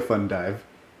 that would be a fun dive.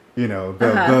 You know, the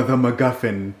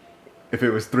MacGuffin if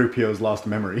it was 3PO's lost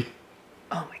memory.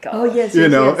 Oh my god. Oh, yes. You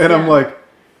yes, know, yes, and I'm yeah. like,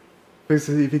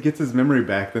 if he gets his memory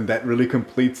back, then that really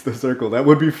completes the circle. That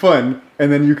would be fun. And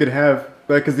then you could have,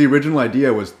 because the original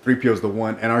idea was 3PO's the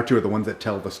one, and R2 are the ones that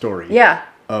tell the story. Yeah.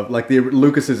 Of, like,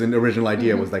 Lucas's original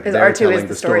idea was like, Because they're R2 telling is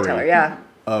the storyteller, yeah.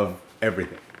 of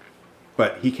everything.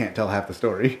 But he can't tell half the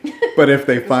story. But if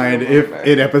they find, if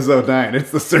in episode 9,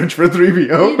 it's the search for 3PO.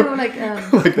 You know, like,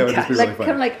 like, that would just be really like fun.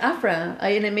 kind of like Afra,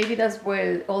 and maybe that's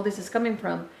where all this is coming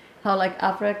from. How like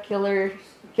Afra killer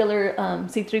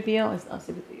C-3PO is not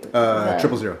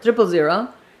C-3PO. 000.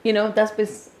 You know, that's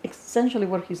essentially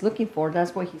what he's looking for.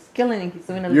 That's what he's killing, and he's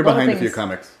doing a You're lot of behind a things. few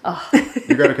comics.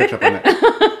 You got to catch up on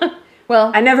that.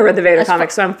 Well, I never read the Vader As far-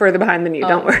 comics, so I'm further behind than you.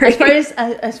 Don't worry.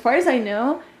 as far as I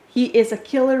know, he is a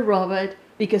killer robot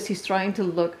because he's trying to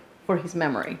look for his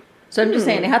memory. So I'm just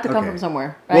saying, it had to come Okay. from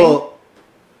somewhere, right? Well,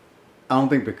 I don't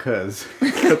think because.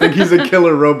 I think he's a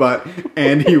killer robot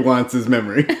and he wants his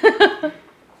memory.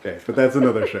 Okay, but that's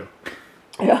another show.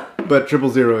 Yeah. But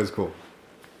 000 is cool.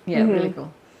 yeah, really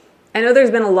cool. I know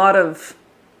there's been a lot of,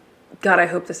 God, I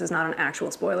hope this is not an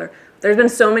actual spoiler. There's been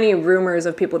so many rumors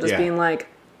of people just being like,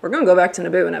 we're going to go back to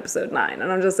Naboo in episode 9.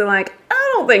 And I'm just like,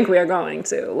 I don't think we are going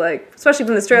to. Like, especially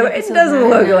from this trailer, it doesn't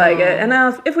look like it. And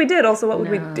now, if we did, also, what would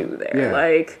we do there? Yeah.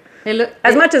 Like,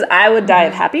 as much as I would die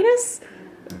of happiness,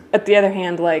 at the other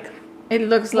hand, like, it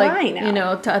looks like, now? you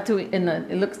know, Tatooine.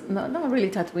 It looks, not really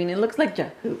Tatooine. It looks like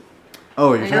Jakku.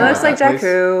 Oh, you're talking it looks about like that place?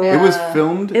 Jakku. It was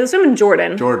filmed It was filmed in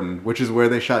Jordan. Jordan, which is where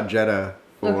they shot Jeddah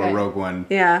for Rogue One.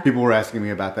 Yeah. People were asking me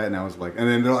about that, and I was like, and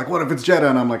then they're like, what if it's Jeddah?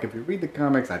 And I'm like, if you read the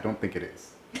comics, I don't think it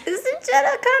is. Isn't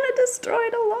Jeddah kind of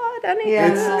destroyed a lot?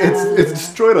 Anyway? It's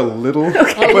destroyed a little,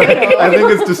 but I think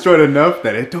it's destroyed enough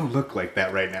that it don't look like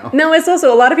that right now. No, it's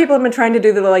also, a lot of people have been trying to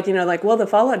do the, like, you know, like, well, the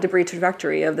fallout debris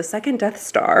trajectory of the second Death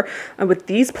Star with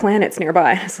these planets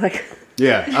nearby. It's like,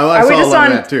 Yeah, I are saw we a just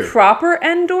lot on of that too. proper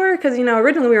Endor? Because, you know,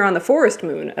 originally we were on the forest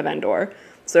moon of Endor.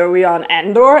 So are we on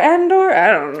Endor?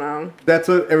 I don't know. That's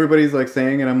what everybody's like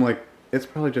saying, and I'm like, it's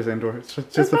probably just Endor. It's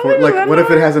just the probably forest. Like, just what if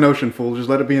it Endor. has an ocean, fool? Just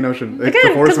let it be an ocean. It's Again,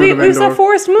 the forest because moon of we saw Endor.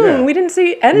 forest moon. Yeah. We didn't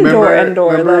see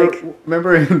Endor.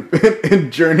 Remember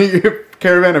in Journey,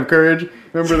 Caravan of Courage?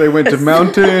 Remember they went to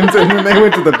mountains and then they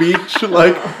went to the beach?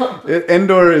 Like,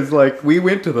 Endor is like, we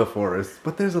went to the forest,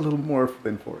 but there's a little more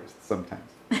than forest sometimes.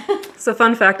 So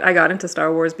fun fact, I got into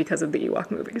Star Wars because of the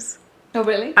Ewok movies. Oh,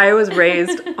 really? I was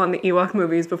raised on the Ewok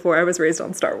movies before I was raised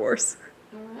on Star Wars.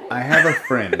 I have a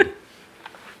friend. This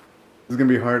is going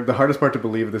to be hard. The hardest part to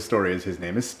believe of this story is his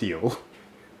name is Steele.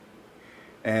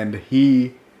 And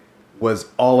he was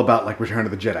all about, like, Return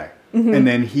of the Jedi. Mm-hmm. And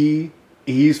then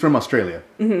he's from Australia.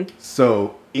 Mm-hmm.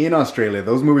 So in Australia,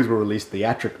 those movies were released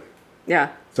theatrically.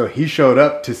 Yeah. So he showed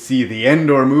up to see the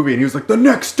Endor movie, and he was like, the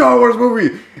next Star Wars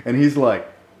movie! And he's like,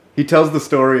 he tells the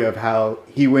story of how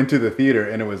he went to the theater,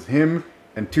 and it was him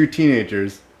and 2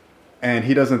 teenagers, and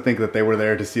he doesn't think that they were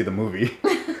there to see the movie.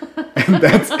 And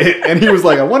that's it. And he was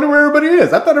like, I wonder where everybody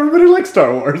is. I thought everybody liked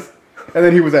Star Wars. And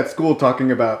then he was at school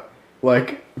talking about,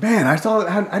 like, man, I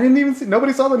didn't even see,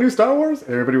 nobody saw the new Star Wars?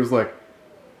 And everybody was like,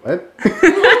 what?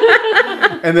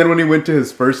 And then when he went to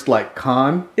his first, like,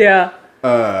 con, Yeah.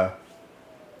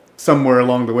 somewhere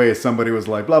along the way, somebody was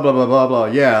like, blah, blah, blah, blah, blah.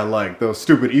 Yeah, like those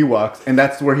stupid Ewoks. And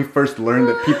that's where he first learned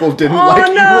that people didn't like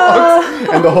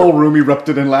Ewoks. And the whole room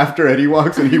erupted in laughter at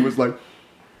Ewoks. And he was like,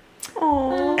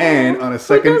 Aww. and on a Who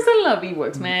second, doesn't love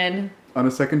Ewoks, man? on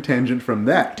a second tangent from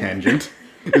that tangent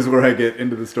is where I get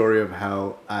into the story of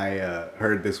how I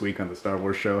heard this week on the Star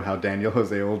Wars show how Daniel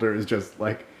Jose Older is just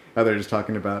like, how they're just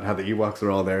talking about how the Ewoks are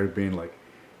all there being like,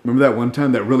 remember that one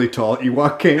time that really tall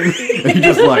Ewok came? And he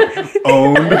just like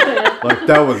owned. Like,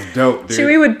 that was dope, dude.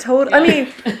 Chewie would totally. I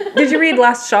mean, did you read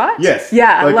Last Shot? Yes.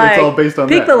 Yeah, Like, it's all based on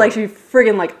Peak that. But like she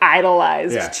friggin' like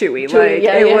idolized Yeah. Chewie. Chewie, Like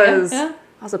yeah, it yeah, was. yeah.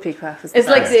 Also, Peak Puff is It's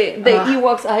like best. the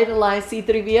Ewoks idolize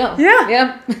C-3PO. Yeah.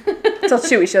 Yep. Until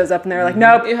Chewie shows up and they're like,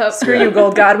 nope, Yep. screw you,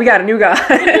 Gold God. We got a new God.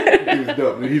 He was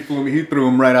dope. He threw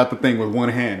him right out the thing with one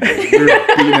hand. We were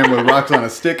beating him with rocks on a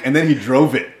stick, and then he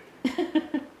drove it.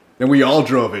 And we all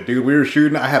drove it, dude. We were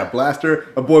shooting. I had a blaster.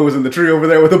 A boy was in the tree over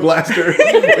there with a blaster.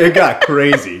 It got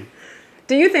crazy.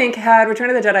 Do you think, had Return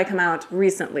of the Jedi come out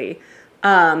recently,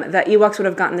 that Ewoks would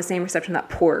have gotten the same reception that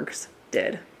Porgs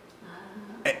did?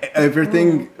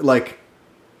 Everything, like,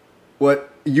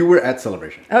 what, you were at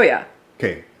Celebration. Oh, yeah.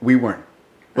 Okay, we weren't.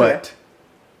 But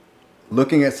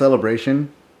looking at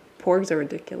Celebration, Porgs are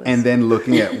ridiculous. and then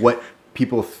looking at what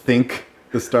people think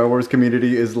the Star Wars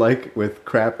community is like with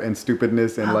crap and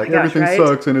stupidness and like my gosh, everything right?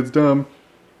 sucks and it's dumb.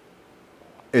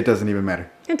 It doesn't even matter.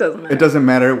 It doesn't matter. It doesn't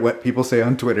matter what people say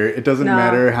on Twitter. It doesn't No.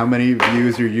 matter how many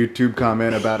views your YouTube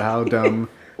comment about how dumb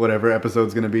whatever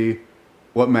episode's going to be.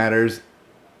 What matters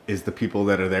is the people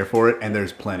that are there for it, and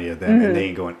there's plenty of them, and they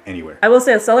ain't going anywhere. I will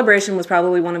say a Celebration was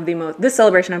probably one of the most, this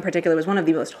celebration in particular was one of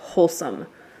the most wholesome,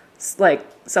 like,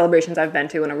 celebrations I've been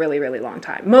to in a really, really long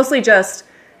time. Mostly just,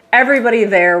 everybody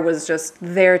there was just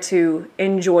there to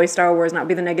enjoy Star Wars, not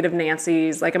be the negative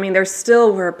Nancys. Like, I mean, there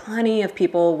still were plenty of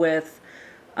people with,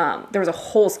 there was a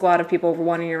whole squad of people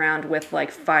wandering around with,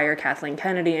 like, Fire Kathleen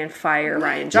Kennedy and Fire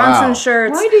Ryan Johnson Wow.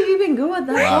 shirts. Why do you even go at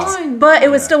that Wow. point? But it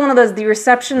was still one of those, the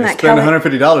reception They that spend Kelly...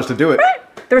 $150 to do it.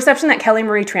 The reception that Kelly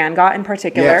Marie Tran got in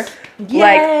particular, Yes.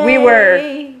 like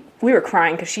Yay. we were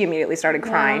crying because she immediately started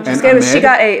crying. And She Ahmed?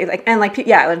 got a like and like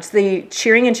yeah, like, just the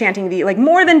cheering and chanting, the like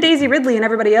more than Daisy Ridley and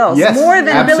everybody else, Yes, more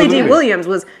than Billy absolutely. D. Williams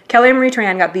was Kelly Marie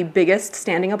Tran got the biggest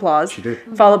standing applause. She did.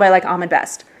 Followed by like Ahmed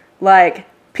Best, like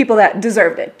people that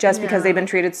deserved it just because they've been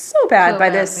treated so bad So by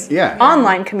badly. this Yeah.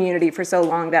 online community for so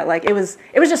long that like it was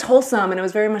just wholesome and it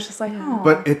was very much just like oh.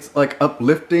 But it's like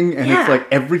uplifting, and Yeah. it's like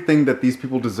everything that these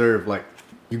people deserve. Like,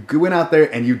 you went out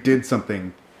there and you did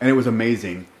something, and it was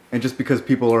amazing. and just because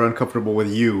people are uncomfortable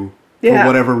with you Yeah. for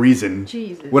whatever reason,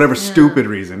 Jesus, whatever yeah. stupid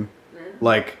reason,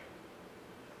 like,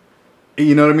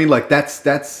 you know what I mean? Like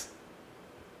that's.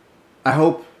 I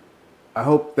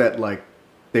hope that like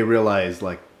they realize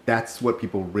like that's what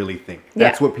people really think.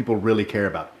 That's Yeah. what people really care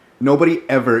about. Nobody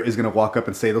ever is gonna walk up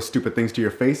and say those stupid things to your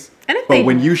face. And if but they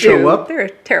when you do, show up, they're a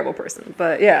terrible person.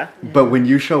 But yeah. but when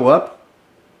you show up,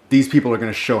 these people are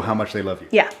gonna show how much they love you.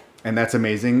 Yeah. And that's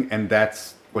amazing, and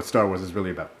that's what Star Wars is really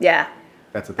about. Yeah.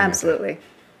 That's the thing. I say. Absolutely.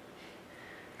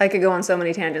 I could go on so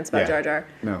many tangents about Yeah. Jar Jar.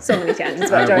 No. So many tangents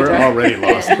about Jar We're Jar. already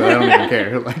lost, but I don't even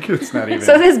care. Like it's not even.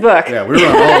 So this book. Yeah, we're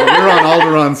on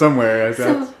Alderaan somewhere.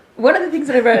 So one of the things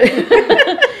that I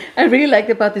read, I really liked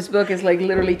about this book is like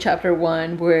literally chapter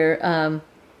 1 where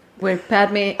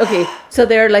Padme. Okay, so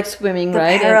they're like swimming, The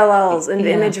right? parallels and the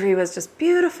yeah. imagery was just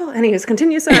beautiful. Anyways,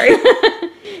 continue. Sorry.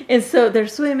 And so they're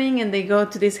swimming, and they go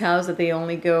to this house that they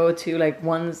only go to like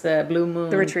once blue moon.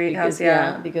 The retreat because, house,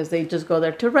 yeah. because they just go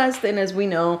there to rest. And as we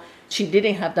know, she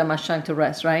didn't have that much time to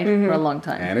rest, right, for a long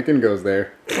time. Anakin goes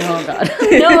there. Oh God,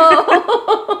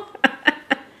 no.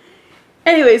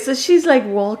 Anyway, so she's like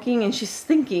walking and she's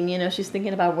thinking, she's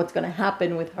thinking about what's going to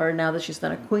happen with her now that she's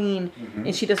not a queen,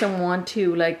 and she doesn't want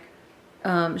to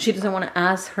she doesn't want to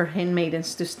ask her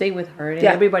handmaidens to stay with her. And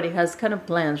Yeah. everybody has kind of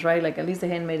plans, right? Like at least the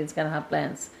handmaidens kind of have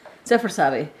plans, except for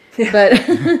Sabe. But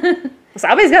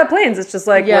Sabe's got plans. It's just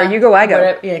like where you go, I go.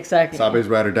 whatever- yeah, exactly. Sabe's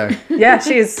ride or die. Yeah,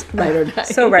 she's Ride or die.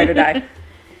 so ride or die.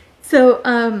 So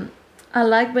I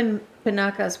like when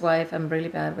Panaka's wife. I'm really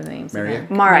bad with names. Maria?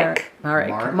 Marike.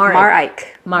 Marike.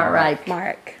 Marike.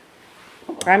 Marike.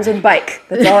 Rhymes with bike.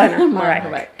 That's all I know.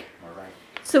 Marike.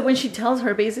 So when she tells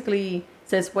her, basically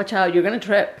says, "Watch out, you're gonna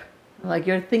trip. Like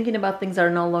you're thinking about things that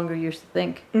are no longer yours to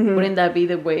think. Wouldn't that be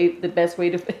the best way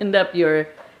to end up your?"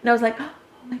 And I was like, "Oh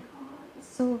my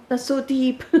God, that's so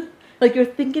deep. Like you're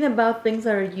thinking about things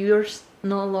that are yours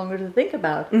no longer to think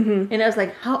about." And I was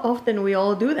like, "How often we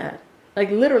all do that? Like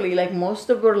literally, like most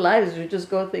of our lives, we just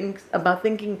go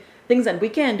thinking things that we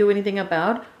can't do anything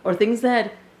about, or things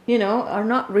that are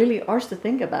not really ours to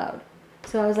think about."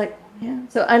 So I was like, yeah.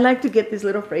 So I like to get these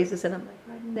little phrases, and I'm like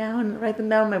write them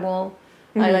down on my wall.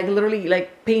 I like literally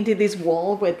like painted this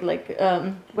wall with like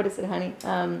what is it, honey?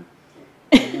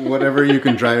 Whatever you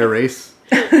can dry erase.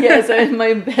 Yeah, so in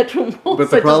my bedroom wall. But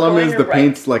so I the just problem go in is and the write.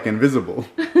 paint's like invisible.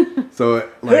 So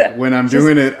like when I'm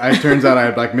doing it, it turns out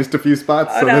I've like missed a few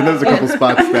spots. So then there's a couple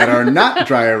spots that are not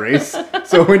dry erase.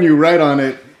 So when you write on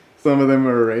it, some of them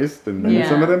are erased and then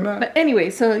some of them not. But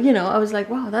anyway, so I was like,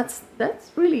 wow, that's a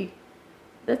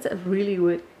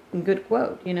really good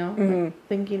quote, like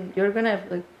thinking you're gonna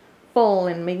like fall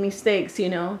and make mistakes,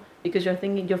 because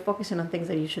you're focusing on things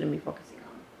that you shouldn't be focusing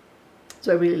on.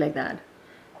 So I really like that.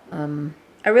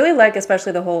 I really like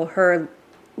especially the whole her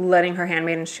letting her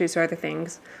handmaidens choose her other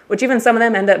things, which even some of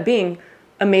them end up being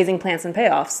amazing plans and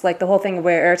payoffs. Like the whole thing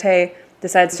where Erte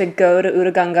decides to go to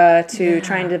Uruganga to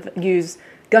trying to use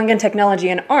Gungan technology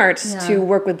and art to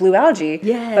work with blue algae.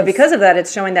 Yes. But because of that,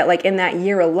 it's showing that like in that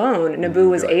year alone, Naboo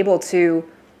was able to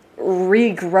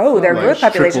regrow their Like, growth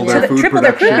population, triple their food triple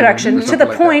their production, production to the something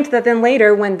like point that then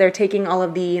later when they're taking all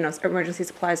of the emergency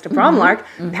supplies to Bromlark,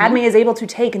 Padme is able to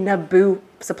take Naboo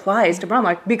supplies to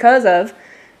Bromlark because of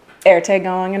Erte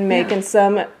going and making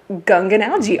some Gungan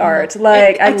algae art.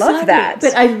 Like I love that.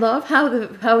 But I love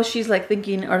how she's like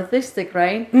thinking artistic,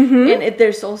 right? And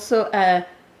there's also a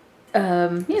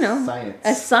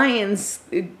science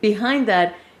behind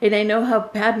that. And I know how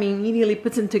Padme immediately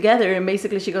puts them together, and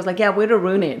basically she goes like, "Yeah, way to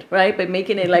ruin it, right?" By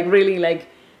making it like really like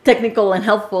technical and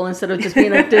helpful instead of just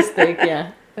being artistic.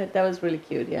 Yeah, but that was really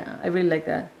cute. Yeah, I really like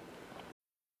that.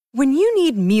 When you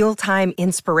need mealtime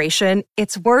inspiration,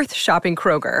 it's worth shopping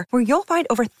Kroger, where you'll find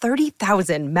over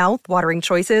 30,000 mouth-watering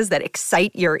choices that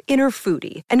excite your inner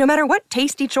foodie. And no matter what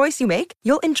tasty choice you make,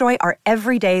 you'll enjoy our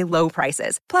everyday low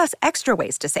prices, plus extra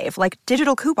ways to save, like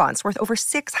digital coupons worth over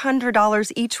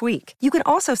 $600 each week. You can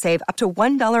also save up to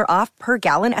 $1 off per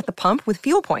gallon at the pump with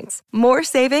fuel points. More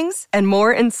savings and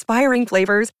more inspiring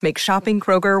flavors make shopping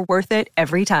Kroger worth it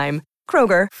every time.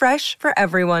 Kroger, fresh for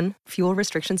everyone. Fuel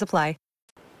restrictions apply.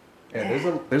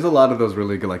 Yeah, there's a lot of those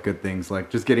really good things. Like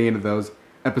just getting into those.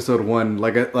 Episode 1,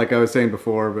 like I was saying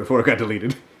before it got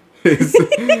deleted, is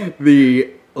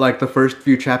the first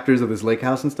few chapters of this lake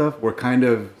house and stuff. We're kind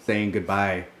of saying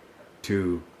goodbye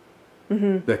to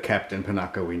the Captain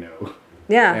Panaka we know.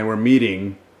 Yeah. And we're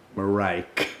meeting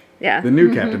Marike. Yeah. The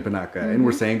new Captain Panaka, and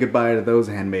we're saying goodbye to those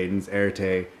handmaidens,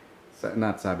 Erte,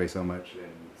 not Sabe so much,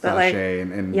 and But Sashay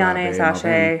and Yane, Rabe and all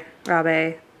Sashay,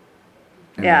 Rabe.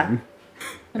 them. Yeah.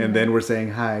 And then we're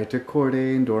saying hi to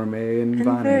Corday and Dorme and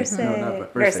Vane. Verse. No,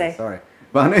 not Verse. Sorry.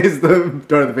 Vane is the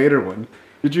Darth Vader one.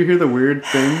 Did you hear the weird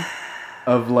thing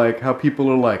of like how people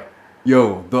are like,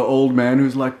 yo, the old man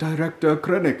who's like, Director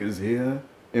Krennic is here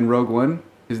in Rogue One?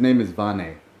 His name is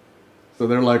Vane. So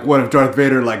they're like, what if Darth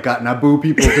Vader like got Naboo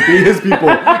people to be his people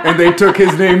and they took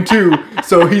his name too?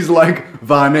 So he's like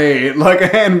Vane, like a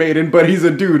handmaiden, but he's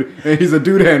a dude, and he's a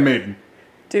dude handmaiden.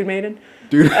 Dude maiden?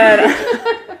 Dude.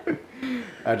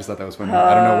 I just thought that was funny.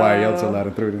 I don't know why I yelled so loud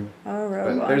and threw it in.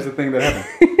 But there's the thing that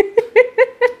happened.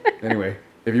 Anyway,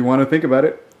 if you want to think about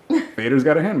it, Vader's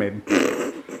got a handmaiden.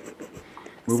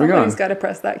 Moving on. Somebody's got to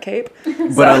press that cape.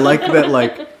 But I like that,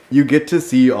 like, you get to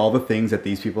see all the things that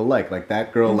these people like. Like,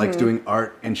 that girl likes doing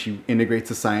art, and she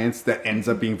integrates a science that ends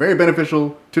up being very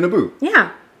beneficial to Naboo.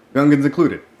 Yeah. Gungans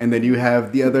included. And then you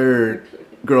have the other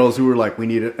girls who were like, we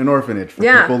need an orphanage for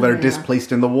people that are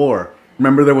displaced in the war.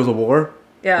 Remember there was a war?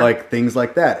 Yeah. Like, things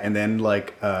like that. And then,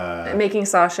 like... making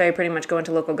Sasha pretty much go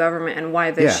into local government, and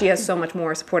why she has so much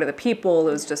more support of the people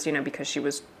is just, you know, because she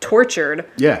was tortured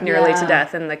nearly to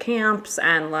death in the camps,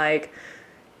 and, like,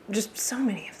 just so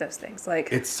many of those things. Like,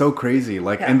 it's so crazy.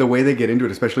 Like, and the way they get into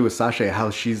it, especially with Sasha, how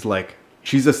she's, like,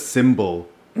 she's a symbol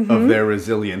of their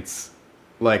resilience.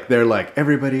 Like, they're like,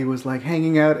 everybody was, like,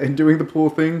 hanging out and doing the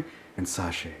pool thing, and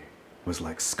Sasha was,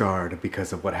 like, scarred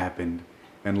because of what happened.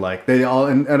 And like they all,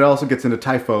 and it also gets into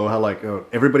Typho, how like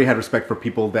everybody had respect for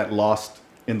people that lost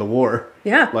in the war.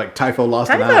 Yeah. Like Typho lost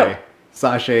an eye.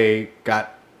 Sasha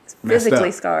got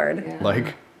physically scarred. Yeah.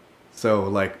 Like, so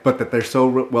like, but that they're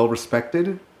so well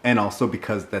respected, and also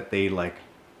because that they like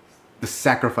the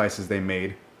sacrifices they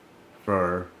made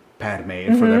for Padme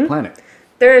and for their planet.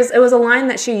 It was a line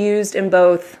that she used in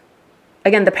both,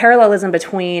 again, the parallelism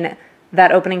between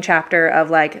that opening chapter of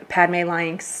like Padme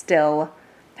lying still,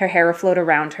 her hair afloat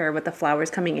around her with the flowers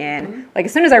coming in. Like,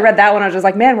 as soon as I read that one, I was just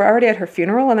like, man, we're already at her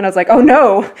funeral? And then I was like, oh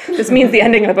no, this means the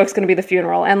ending of the book's going to be the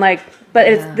funeral. And like, but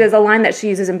there's a line that she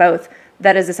uses in both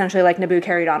that is essentially like Naboo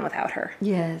carried on without her.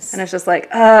 Yes. And it's just like,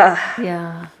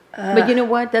 Yeah. But you know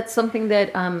what? That's something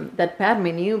that that Padme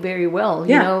knew very well.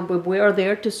 You know, but we are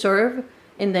there to serve,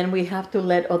 and then we have to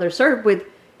let others serve with,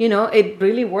 you know, it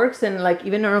really works. And like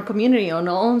even in our community, on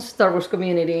our own Star Wars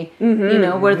community, you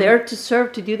know, we're there to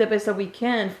serve, to do the best that we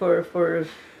can for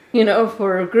you know,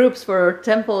 for our groups, for our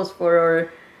temples, for our,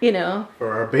 you know,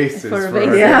 for our bases, for our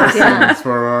citizens,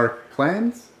 for our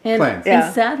clans. And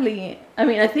sadly, I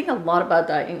mean, I think a lot about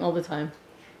dying all the time.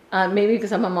 Maybe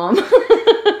because I'm a mom.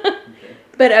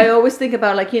 But I always think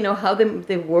about, like, you know, how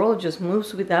the world just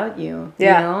moves without you. You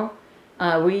know?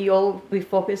 We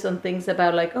focus on things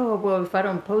about, like, oh, well, if I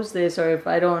don't post this or if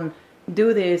I don't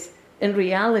do this, in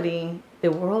reality,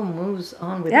 the world moves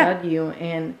on without you.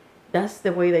 And that's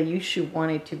the way that you should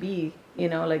want it to be. You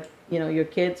know, like, you know, your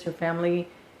kids, your family,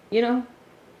 you know,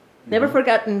 never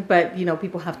forgotten, but, you know,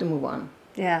 people have to move on.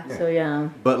 Yeah.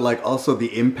 So, But, like, also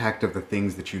the impact of the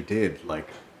things that you did, like,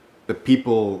 the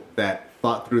people that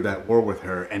fought through that war with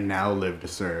her and now live to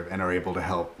serve and are able to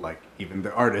help, like, even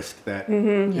the artist that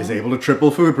is able to triple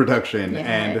food production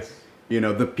and, you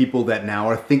know, the people that now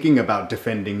are thinking about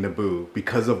defending Naboo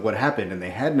because of what happened and they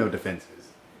had no defenses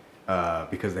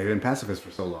because they've been pacifists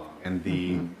for so long, and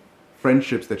the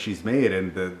friendships that she's made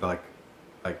and the like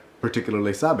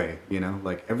particularly Sabe, you know,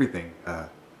 like everything,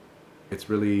 it's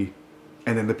really,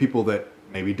 and then the people that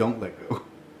maybe don't let go,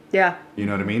 you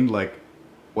know what I mean, like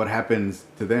what happens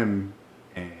to them.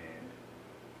 And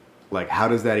like, how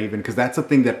does that even? Because that's a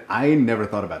thing that I never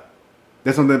thought about.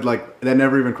 That's something that, like, that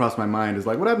never even crossed my mind. Is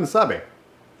like, what happened to Sabe?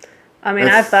 I mean,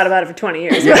 I've thought about it for 20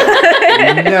 years.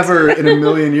 Never in a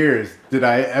million years did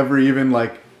I ever even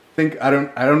like think. I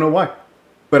don't know why.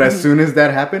 But as soon as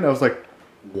that happened, I was like,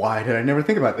 why did I never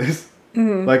think about this?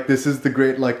 Like, this is the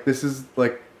great. Like, this is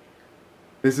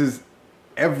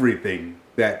everything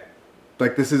that.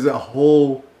 Like, this is a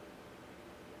whole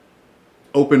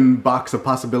open box of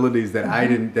possibilities that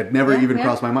that never even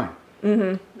crossed my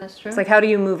mind. That's true. It's like, how do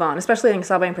you move on? Especially in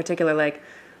Sabe in particular, like,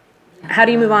 how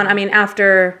do you move on? I mean,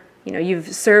 after, you know,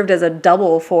 you've served as a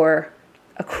double for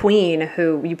a queen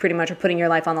who you pretty much are putting your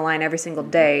life on the line every single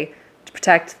day to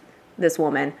protect this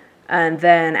woman. And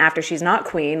then after she's not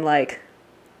queen, like,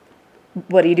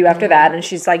 what do you do after that? And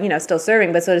she's like, you know, still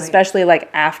serving. But so especially like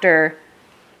after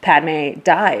Padme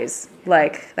dies,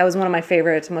 like, that was one of my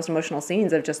favorite, most emotional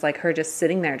scenes of just like her just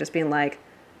sitting there just being like,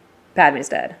 Padme's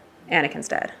dead, Anakin's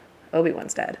dead,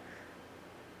 Obi-Wan's dead,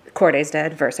 Corday's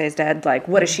dead, Versailles dead. Like,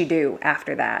 what does she do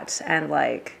after that? And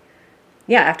like,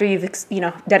 after you've, you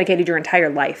know, dedicated your entire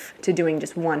life to doing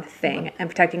just one thing and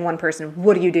protecting one person,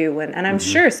 what do you do? And I'm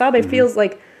sure Sabe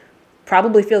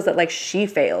probably feels that like she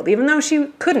failed, even though she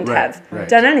couldn't have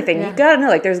done anything. You gotta know,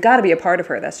 like, there's gotta be a part of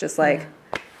her that's just like,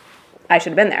 I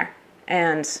should have been there.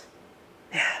 And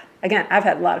again, I've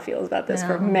had a lot of feels about this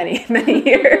for many, many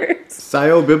years.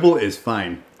 Sio Bibble is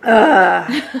fine.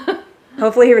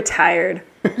 Hopefully he retired.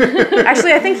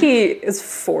 Actually, I think he is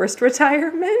forced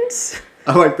retirement.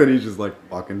 I like that he's just like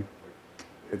walking.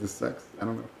 It just sucks. I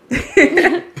don't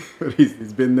know. But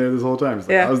he's been there this whole time. He's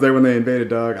like, I was there when they invaded,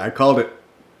 dog. I called it.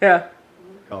 Yeah.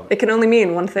 It can only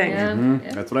mean one thing. Yeah.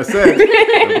 That's what I said.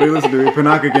 Nobody listened to me.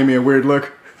 Panaka gave me a weird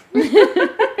look.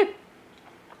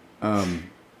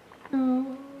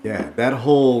 Yeah,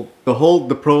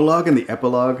 the prologue and the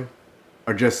epilogue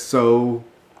are just so,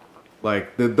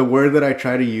 like, the word that I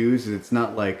try to use is it's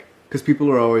not like, because people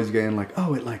are always getting like,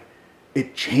 oh,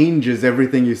 it changes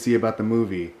everything you see about the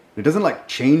movie. It doesn't like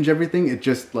change everything. It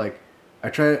just like, I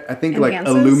think like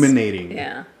Enhances? illuminating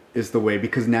Yeah. is the way,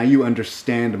 because now you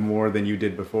understand more than you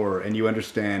did before, and you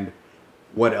understand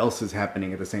what else is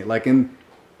happening at the same, like in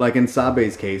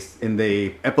Sabe's case, in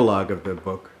the epilogue of the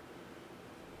book,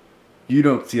 you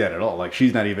don't see that at all. Like,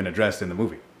 she's not even addressed in the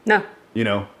movie. No. You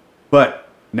know? But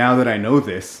now that I know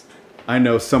this, I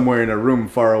know somewhere in a room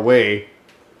far away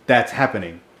that's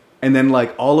happening. And then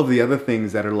like all of the other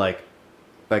things that are like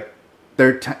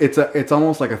it's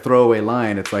almost like a throwaway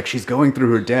line. It's like she's going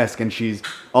through her desk and she's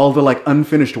all the like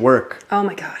unfinished work. Oh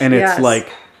my gosh. And yes. it's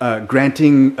like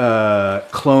granting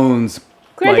clones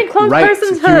Granting like, clone rights,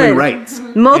 personhood. human rights.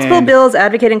 Multiple And- bills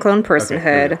advocating clone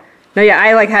personhood. Okay, No, yeah,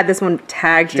 I like had this one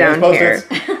tagged has down here.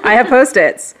 Post-its? I have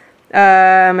post-its.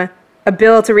 A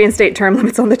bill to reinstate term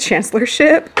limits on the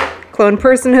chancellorship. Clone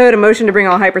personhood, a motion to bring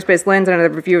all hyperspace lands under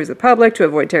the review of the public to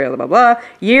avoid terror, blah, blah, blah.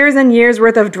 Years and years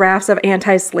worth of drafts of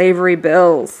anti-slavery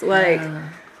bills. Like,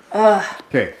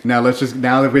 Okay, now let's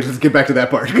get back to that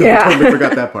part. 'Cause Yeah. I totally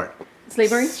forgot that part.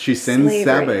 Slavery? She sends Slavery.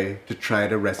 Sabe to try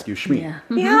to rescue Shmi. Yeah.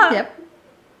 Yeah. Yep.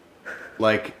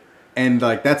 Like, and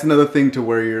like that's another thing to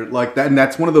where you're like that, and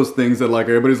that's one of those things that like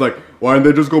everybody's like, why didn't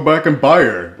they just go back and buy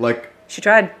her? she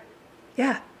tried.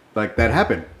 Yeah. Like that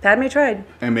happened, Padme tried.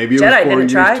 and maybe it Jedi was 4 didn't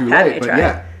years try, too Padme late. But tried.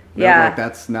 yeah, Yeah. like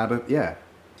that's not a yeah.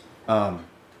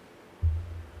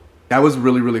 That was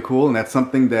really really cool, and that's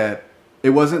something that it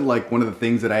wasn't like one of the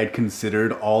things that I had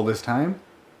considered all this time,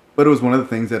 but it was one of the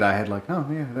things that I had like, oh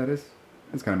yeah,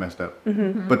 it's kind of messed up.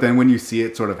 Mm-hmm. But then when you see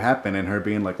it sort of happen, and her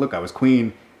being like, look, I was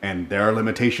queen, and there are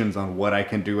limitations on what I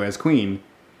can do as queen.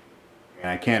 And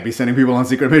I can't be sending people on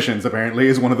secret missions, apparently,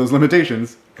 is one of those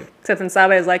limitations. Except then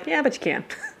Sabe is like, yeah, but you can.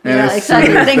 And Yeah, as exactly.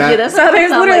 soon as Thank you. That's what Sabe it is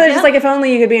sounds literally yeah. just like, if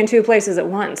only you could be in two places at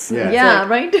once. Yeah. Yeah,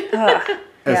 right? As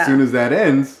Yeah. soon as that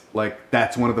ends, like,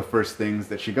 that's one of the first things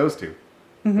that she goes to.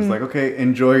 It's like, okay,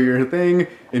 enjoy your thing.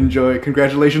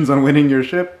 Congratulations on winning your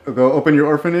ship. Go open your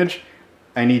orphanage.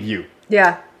 I need you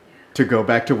Yeah. to go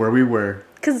back to where we were.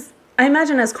 Because I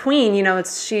imagine as queen, you know,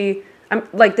 I'm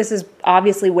like, this is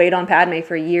obviously weighed on Padme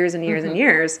for years and years and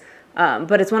years.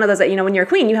 But it's one of those that, you know, when you're a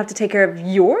queen, you have to take care of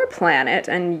your planet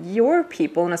and your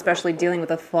people, and especially dealing with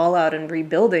the fallout and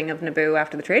rebuilding of Naboo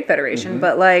after the Trade Federation.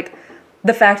 But, like,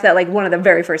 the fact that, like, one of the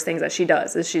very first things that she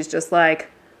does is she's just like,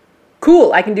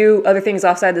 cool, I can do other things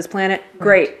offside this planet.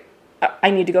 Great. I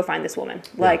need to go find this woman.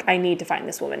 Like, I need to find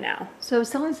this woman now. So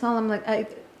selling Salam, like,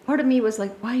 part of me was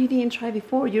like, why you didn't try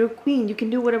before? You're a queen. You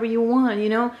can do whatever you want, you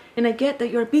know? And I get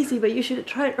that you're busy, but you should have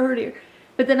tried earlier.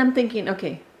 But then I'm thinking,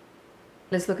 okay,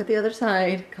 let's look at the other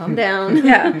side. Calm down.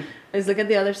 Yeah. Let's look at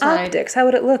the other side. Optics. How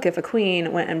would it look if a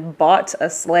queen went and bought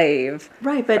a slave?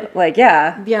 Right, but Like,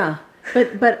 yeah. yeah,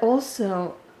 but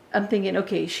also I'm thinking,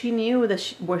 okay, she knew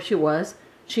that where she was.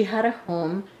 She had a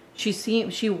home.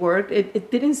 She worked.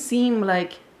 It didn't seem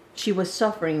like she was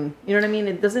suffering. You know what I mean?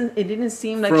 It didn't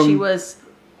seem like she was.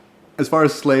 As far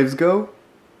as slaves go,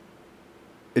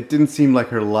 it didn't seem like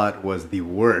her lot was the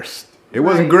worst. It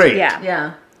wasn't great. Yeah.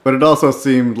 Yeah. But it also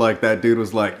seemed like that dude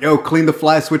was like, yo, clean the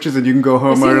fly switches and you can go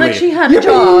home It seemed early. like she had a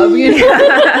job. You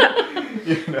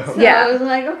know? So Yeah. I was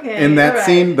like, okay. In that all right.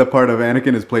 scene, the part of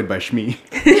Anakin is played by Shmi.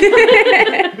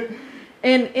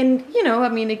 And you know, I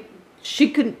mean, she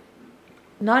could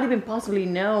not even possibly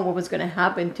know what was going to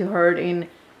happen to her. I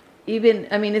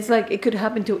mean, it's like it could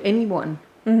happen to anyone.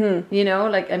 Mm-hmm. You know,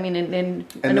 like, I mean,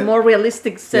 in a more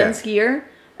realistic sense here,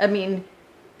 I mean,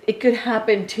 it could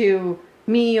happen to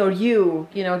me or you.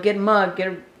 You know, get mugged,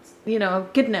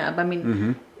 kidnapped. I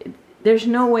mean, there's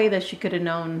no way that she could have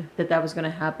known that was going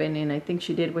to happen. And I think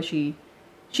she did what she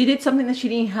did something that she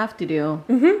didn't have to do.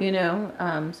 Mm-hmm. You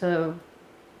know, so.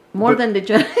 More than the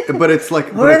Jedi. But it's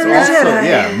like, More but it's than the also, Jedi.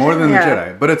 yeah, more than Yeah.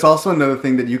 the Jedi. But it's also another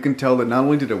thing that you can tell that not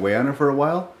only did it weigh on her for a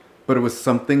while, but it was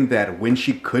something that when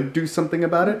she could do something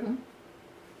about it,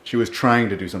 she was trying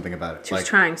to do something about it. She was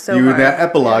trying so you, hard. That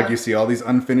epilogue, you see all these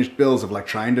unfinished bills of like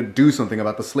trying to do something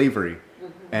about the slavery.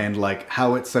 and like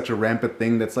how it's such a rampant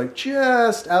thing that's like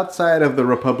just outside of the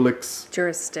Republic's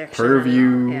jurisdiction,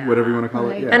 purview, whatever you want to call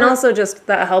it. Yeah. And also just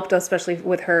that helped us, especially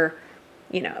with her.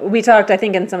 You know, we talked, I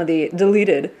think, in some of the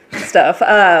deleted stuff.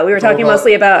 We were talking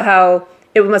mostly about how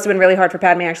it must have been really hard for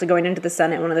Padme actually going into the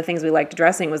Senate. One of the things we liked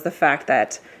addressing was the fact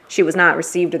that she was not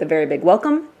received with a very big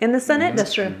welcome in the Senate.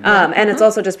 That's true. And it's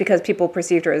also just because people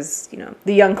perceived her as, you know,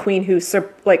 the young queen who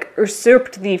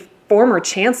usurped the former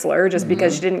chancellor just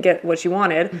because she didn't get what she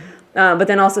wanted. But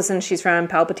then also since she's from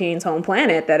Palpatine's home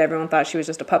planet, that everyone thought she was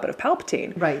just a puppet of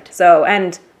Palpatine. Right. So,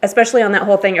 and especially on that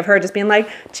whole thing of her just being like,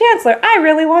 Chancellor, I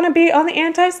really want to be on the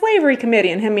anti-slavery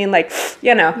committee. And him being like,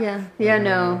 you know.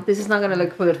 No, this is not going to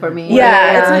look good for me.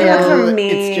 It's not good for me.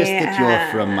 It's just that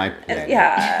you're from my planet.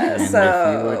 Yeah, and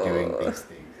so. if you were doing these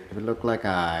things, it would look like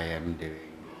I am doing.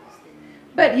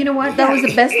 But you know what? That was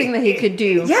the best thing that he could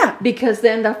do. Yeah. Because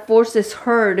then that forces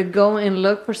her to go and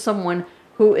look for someone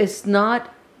who does not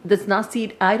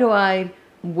see eye to eye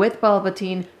with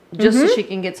Palpatine, just so she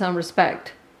can get some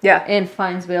respect. Yeah. And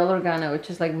finds Bail Organa, which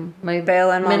is like my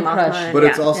Bail and main Mon crush. Mothma. But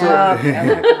it's also,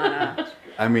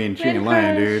 I mean, she ain't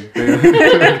lying, dude.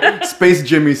 Space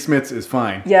Jimmy Smits is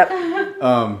fine. Yep.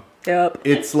 Yep.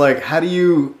 It's like, how do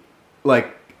you,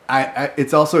 like,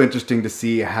 it's also interesting to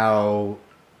see how,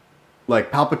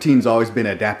 like, Palpatine's always been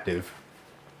adaptive.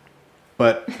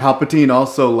 But Palpatine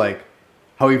also, like,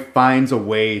 how he finds a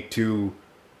way to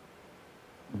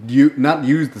not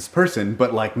use this person,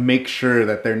 but like make sure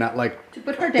that they're not like to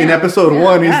put her down. In episode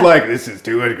 1, he's like,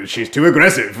 she's too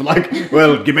aggressive. Like,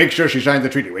 well, you make sure she signs the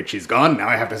treaty. Wait, she's gone. Now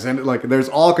I have to send it. Like, there's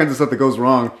all kinds of stuff that goes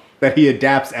wrong that he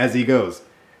adapts as he goes.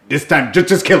 This time,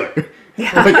 just kill her.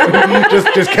 Yeah. Like,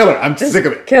 just kill her. I'm sick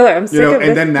of it. Kill her. I'm sick of it.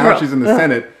 And then now she's in the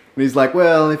Senate. And he's like,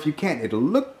 well, if you can't, it'll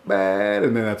look bad.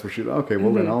 And then that's where she's okay,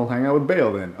 well, then I'll hang out with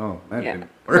Bail then. Oh, that didn't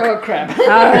work. Oh, crap.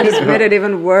 That just made it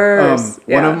even worse.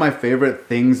 One of my favorite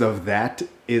things of that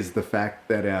is the fact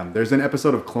that there's an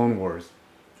episode of Clone Wars.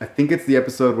 I think it's the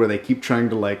episode where they keep trying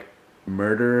to, like,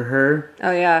 murder her.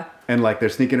 Oh, yeah. And, like, they're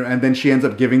sneaking her. And then she ends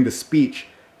up giving the speech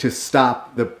to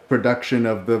stop the production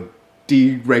of the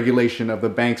deregulation of the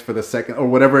banks for the second, or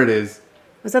whatever it is.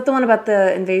 Was that the one about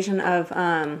the invasion of...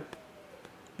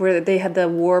 where they had the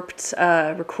warped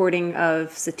recording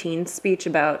of Satine's speech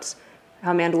about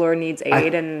how Mandalore needs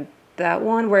aid, and that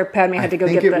one where Padme had to go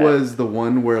get the... I think it was the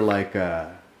one where, like,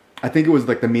 I think it was,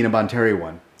 like, the Mina Bonteri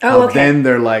one. Oh, okay. Then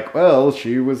they're like, well,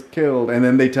 she was killed. And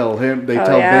then they tell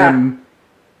them,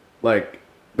 like,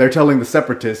 they're telling the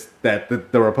Separatists that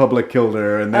the Republic killed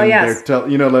her. And then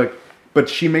they're but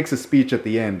she makes a speech at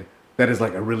the end that is,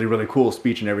 like, a really, really cool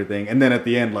speech and everything. And then at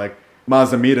the end, like,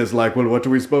 Maz Amita's like, well, what are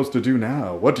we supposed to do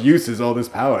now? What use is all this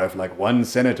power if, like, one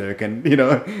senator can,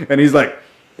 and he's like,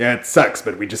 yeah, it sucks,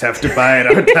 but we just have to bide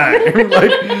our time.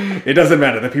 Like, it doesn't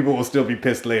matter. The people will still be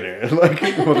pissed later. Like,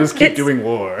 we'll just keep doing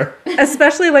war.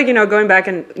 Especially, like, going back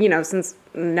and, since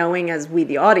knowing as we,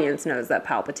 the audience, knows that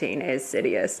Palpatine is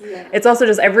Sidious. Yeah. It's also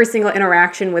just every single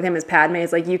interaction with him as Padme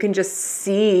is, like, you can just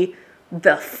see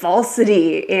the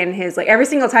falsity in his, like, every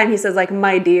single time he says, like,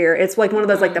 my dear, it's like one of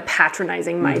those, like, the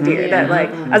patronizing my dear that, like,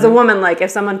 as a woman, like,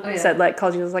 if someone said, like,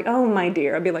 called you, like, oh, my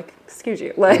dear, I'd be like, excuse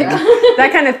you, like, that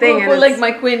kind of thing. Well, like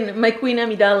my queen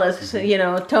Amidala's,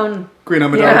 tone. Queen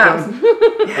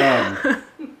Amidala tone.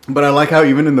 But I like how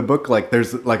even in the book, like,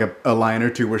 there's, like, a line or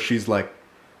two where she's like,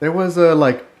 there was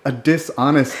a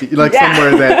dishonesty, like,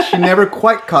 somewhere that she never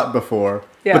quite caught before.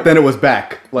 Yeah. But then it was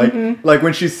back. Like, like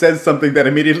when she says something that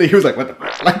immediately he was like, what the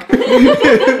fuck? Like,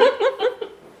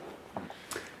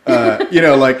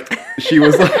 like she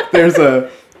was like,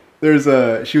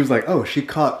 she was like, oh, she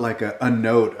caught like a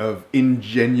note of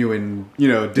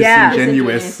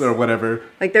disingenuous or whatever.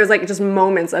 Like there's like just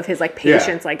moments of his like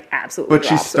patience, like absolutely. But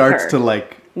she starts to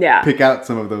like pick out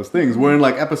some of those things. Where in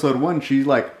like episode 1, she's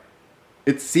like,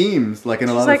 it seems like in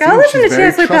a lot of scenes, she's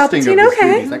very trusting of this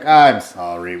dude. He's like, I'm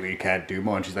sorry, we can't do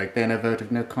more. And she's like, then a vote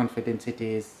of no confidence it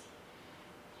is.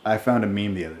 I found a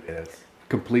meme the other day that's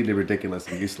completely ridiculous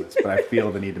and useless, but I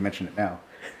feel the need to mention it now.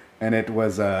 And it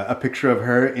was a picture of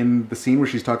her in the scene where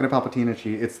she's talking to Palpatine, and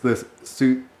it's the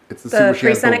suit where she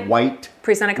has the white...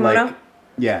 Pre-Senate kimono? Like,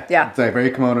 yeah. It's like very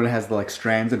kimono, and it has the like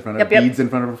strands in front of beads in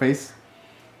front of her face.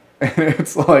 And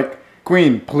it's like...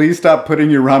 Queen, please stop putting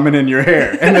your ramen in your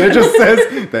hair. And then it just says,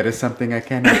 that is something I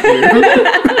cannot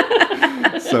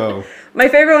do. So. My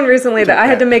favorite one recently that I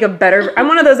had to make a better... I'm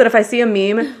one of those that if I see a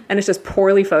meme and it's just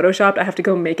poorly photoshopped, I have to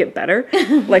go make it better.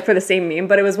 Like for the same meme.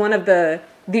 But it was one of the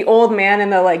old man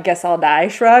in the like, guess I'll die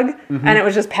shrug. Mm-hmm. And it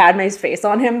was just Padme's face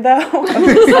on him though.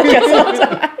 Guess I'll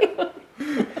die.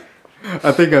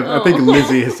 I think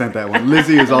Lizzie has sent that one.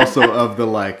 Lizzie is also of the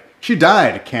like, she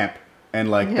died camp.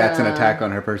 and like that's an attack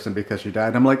on her person because she died.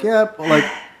 And I'm like, yeah, but, like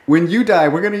when you die,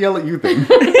 we're gonna yell at you then.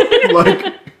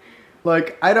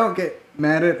 like I don't get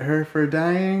mad at her for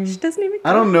dying. She doesn't even.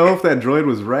 I don't know if that droid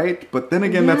was right, but then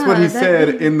again, that's what he said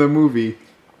in the movie,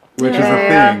 which is a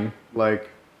thing. Like.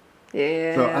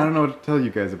 Yeah. So I don't know what to tell you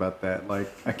guys about that.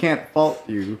 Like, I can't fault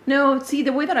you. No, see,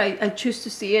 the way that I choose to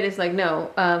see it is like,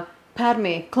 no,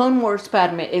 Padme, Clone Wars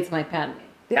Padme, it's my Padme.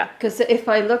 Yeah. Because if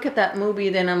I look at that movie,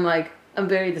 then I'm like, I'm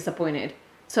very disappointed.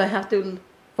 So I have to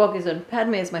focus on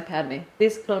Padme is my Padme.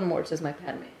 This Clone Wars is my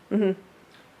Padme. Mm-hmm.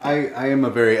 I am a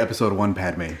very episode 1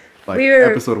 Padme. Like,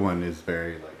 episode 1 is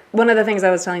very, like... One of the things I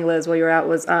was telling Liz while you were out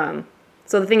was,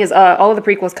 so the thing is, all of the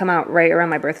prequels come out right around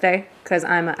my birthday, because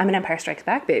I'm an Empire Strikes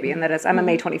Back baby, and that is, I'm a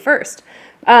May 21st.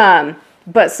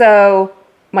 But so,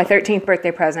 my 13th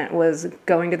birthday present was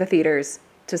going to the theaters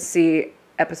to see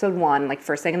episode 1, like,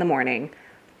 first thing in the morning.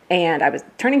 And I was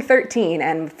turning 13,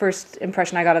 and first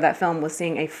impression I got of that film was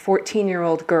seeing a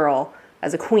 14-year-old girl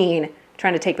as a queen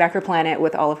trying to take back her planet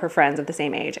with all of her friends of the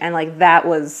same age. And, like, that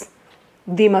was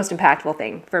the most impactful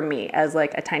thing for me as,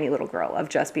 like, a tiny little girl of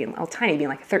just being, well, tiny being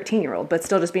like a 13-year-old, but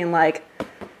still just being like,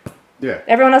 yeah.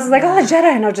 Everyone else is like, oh, the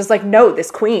Jedi. And I was just like, no,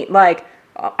 this queen. Like,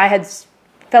 I had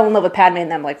fell in love with Padme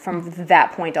and them, like, from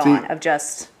that point on of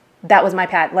just, that was my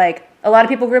Like, a lot of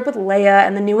people grew up with Leia,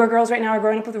 and the newer girls right now are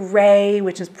growing up with Rey,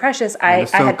 which is precious. I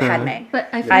had Padme. But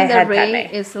I think that Rey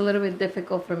is a little bit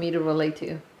difficult for me to relate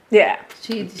to. Yeah.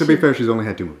 To be fair, she's only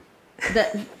had 2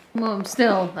 movies. Well,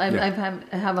 still, I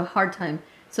have a hard time.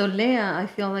 So Leia, I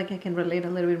feel like I can relate a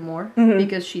little bit more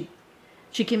because she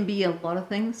can be a lot of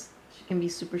things. She can be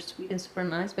super sweet and super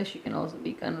nice, but she can also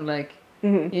be kind of like,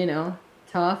 you know,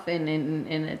 tough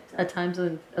and at times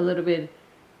a little bit.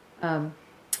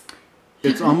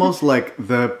 It's almost like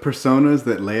the personas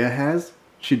that Leia has.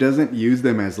 She doesn't use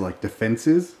them as like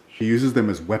defenses. She uses them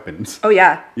as weapons. Oh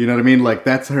yeah. You know what I mean? Like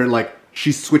that's her. Like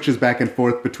she switches back and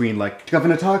forth between like tough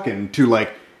talking to like.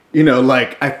 You know,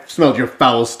 like, I smelled your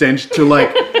foul stench to,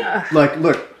 like,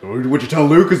 look, would you tell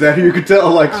Luke? Is that who you could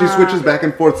tell? Like, she switches back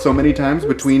and forth so many times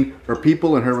between her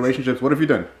people and her relationships. What have you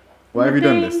done? Why have you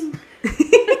done this?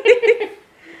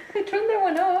 I turned that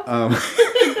one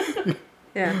off.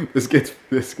 Yeah. This gets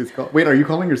called. Wait, are you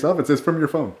calling yourself? It says from your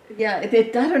phone. Yeah, I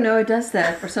don't know. It does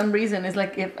that for some reason. It's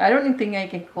like, I don't even think I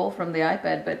can call from the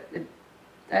iPad, but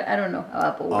I don't know how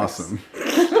Apple works.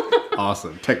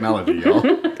 Awesome. Technology, y'all.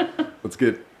 Let's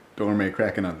get Dorme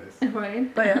cracking on this.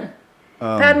 Right. But yeah.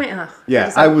 Padme.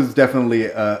 Yeah, I was definitely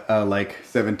a like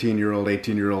 17-year-old,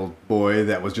 18-year-old boy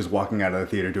that was just walking out of the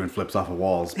theater doing flips off of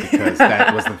walls because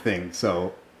that was the thing.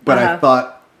 So, but I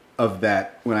thought of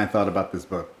that when I thought about this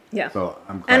book. Yeah. So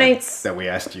I'm glad that we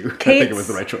asked you. I think it was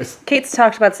the right choice. Kate's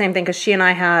talked about the same thing because she and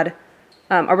I had,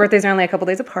 our birthdays are only a couple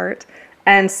days apart.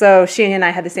 And so she and I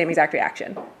had the same exact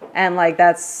reaction. And like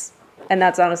that's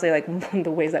honestly like one of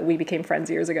the ways that we became friends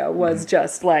years ago was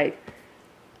just like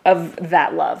of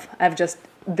that love of just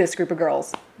this group of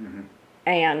girls.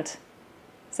 And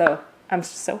so I'm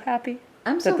so happy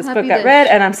that this book got read,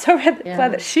 and I'm so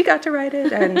glad that she got to write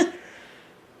it. And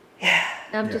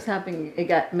I'm just happy it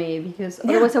got made because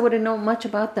otherwise I wouldn't know much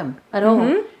about them at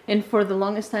all. And for the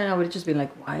longest time I would just be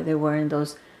like, why are they wearing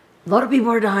those? A lot of people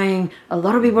are dying. A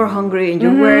lot of people are hungry, and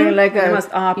you're wearing like the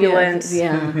most opulent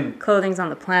clothing's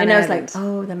on the planet. And I was like,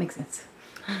 oh, that makes sense.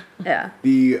 Yeah.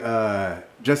 The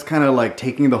just kind of like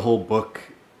taking the whole book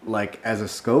like as a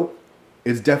scope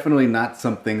is definitely not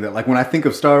something that like when I think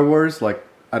of Star Wars, like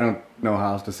I don't know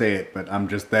how else to say it, but I'm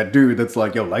just that dude that's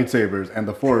like, yo, lightsabers and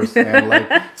the Force and like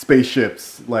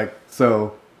spaceships, like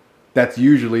so that's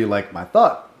usually like my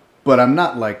thought. But I'm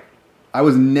not like. I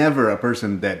was never a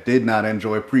person that did not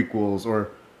enjoy prequels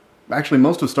or actually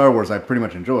most of Star Wars I pretty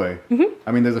much enjoy.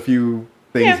 I mean, there's a few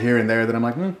things here and there that I'm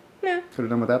like, could have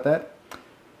done without that.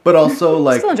 But also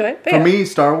like, still enjoy it, for me,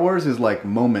 Star Wars is like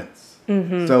moments.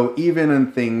 So even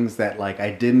in things that like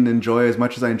I didn't enjoy as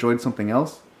much as I enjoyed something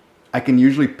else, I can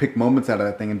usually pick moments out of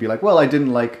that thing and be like, well, I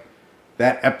didn't like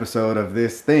that episode of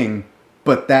this thing,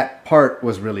 but that part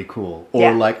was really cool.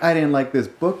 Or like, I didn't like this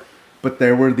book, but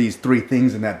there were these 3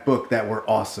 things in that book that were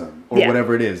awesome, or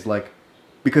whatever it is, like,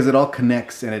 because it all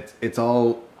connects and it's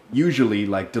all usually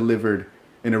like delivered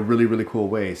in a really, really cool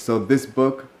way. So this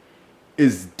book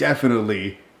is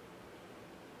definitely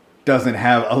doesn't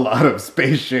have a lot of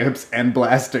spaceships and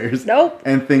blasters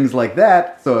and things like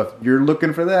that. So if you're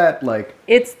looking for that, like,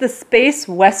 it's the Space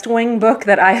West Wing book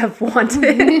that I have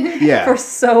wanted for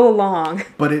so long.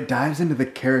 But it dives into the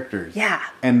characters. Yeah.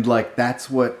 And like that's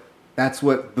what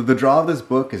the draw of this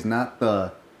book is not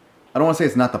the, I don't want to say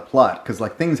it's not the plot, because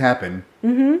like things happen,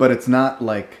 but it's not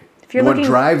like what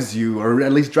drives you, or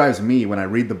at least drives me when I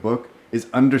read the book, is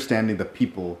understanding the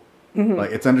people.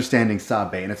 Like, it's understanding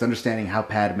Sabe, and it's understanding how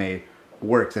Padme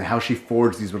works and how she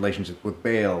forged these relationships with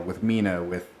Bail, with Mina,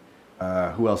 with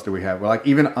who else do we have? Well, like,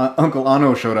 even Uncle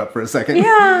Anno showed up for a second.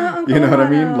 Yeah, Uncle you know what I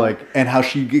mean? Anno. Like, and how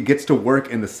she gets to work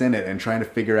in the Senate and trying to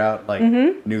figure out like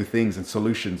new things and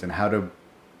solutions and how to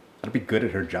be good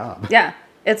at her job. Yeah.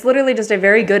 It's literally just a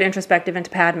very good introspective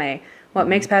into Padme, what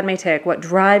makes Padme tick, what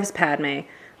drives Padme,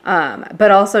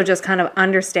 but also just kind of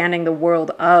understanding the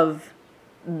world of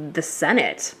the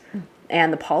Senate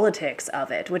and the politics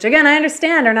of it, which again, I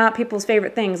understand are not people's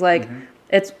favorite things. Like,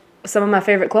 it's some of my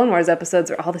favorite Clone Wars episodes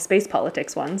are all the space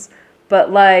politics ones.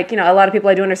 But, like, you know, a lot of people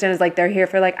I do understand is, like, they're here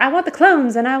for, like, I want the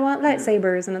clones and I want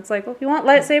lightsabers. And it's like, well, if you want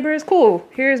lightsabers, cool.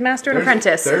 Here's Master and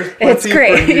Apprentice. It's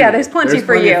great. Yeah, there's plenty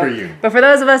for you. But for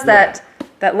those of us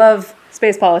that love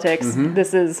space politics,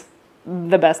 this is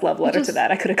the best love letter to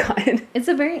that I could have gotten. It's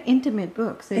a very intimate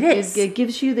book. So It is. It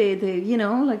gives you the you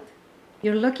know, like,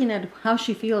 you're looking at how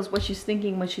she feels, what she's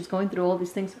thinking, when she's going through all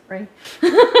these things, right?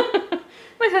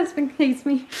 My husband hates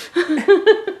me.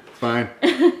 Fine.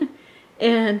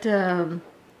 And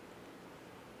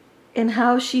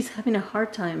how she's having a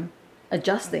hard time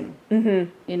adjusting,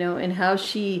 you know, and how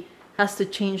she has to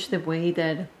change the way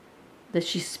that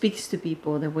she speaks to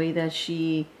people, the way that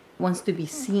she wants to be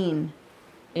seen,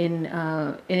 and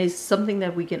it's something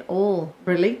that we can all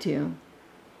relate to.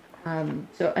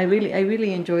 So I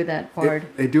really enjoy that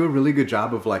part. They do a really good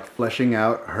job of like fleshing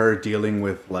out her dealing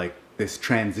with like this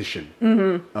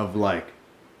transition of like,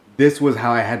 this was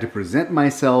how I had to present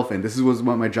myself, and this was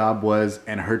what my job was,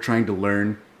 and her trying to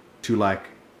learn to, like,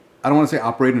 I don't want to say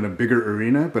operate in a bigger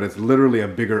arena, but it's literally a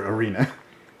bigger arena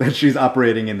that she's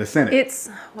operating in the Senate. It's,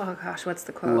 oh gosh, what's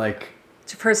the quote? Like,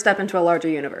 It's her first step into a larger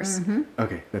universe.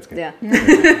 okay, that's good. Yeah.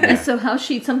 And so how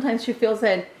sometimes she feels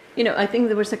that, you know, I think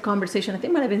there was a conversation, I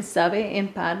think it might have been Sabe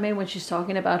and Padme, when she's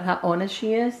talking about how honest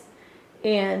she is,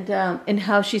 and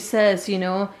how she says, you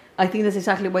know, I think that's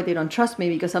exactly why they don't trust me,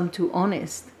 because I'm too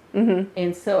honest.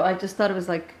 And so I just thought it was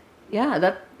like, yeah,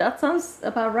 that sounds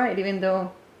about right, even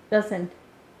though it doesn't.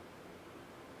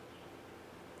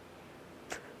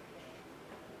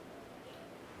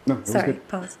 No, it was Sorry, good.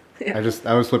 pause.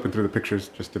 I was flipping through the pictures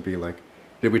just to be like,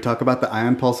 did we talk about the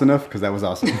ion pulse enough? Because that was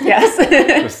awesome.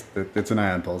 Yes. It's an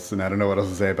ion pulse, and I don't know what else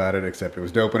to say about it, except it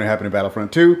was dope when it happened in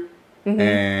Battlefront 2.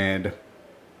 And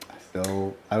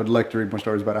I would like to read more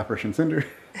stories about Operation Cinder.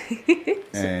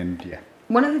 And yeah.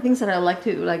 One of the things that I like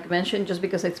to mention, just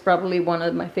because it's probably one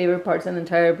of my favorite parts in the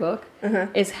entire book,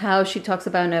 is how she talks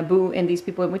about Naboo and these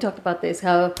people. And we talked about this,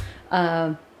 how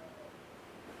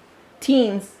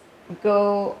teens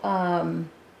go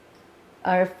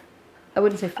are, I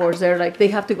wouldn't say forced. They're like, they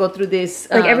have to go through this.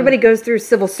 Like, everybody goes through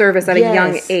civil service at a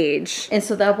young age. And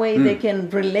so that way they can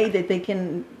relate, that they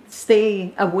can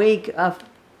stay awake of,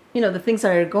 you know, the things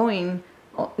that are going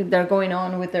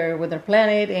on with their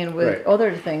planet and with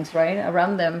other things, right,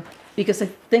 around them. Because I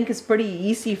think it's pretty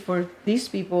easy for these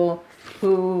people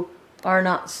who are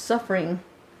not suffering,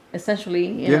 essentially,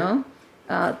 you know,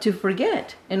 to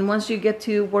forget. And once you get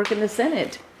to work in the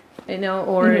Senate, you know,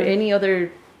 or any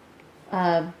other...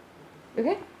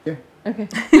 okay? Yeah. Okay.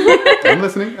 I'm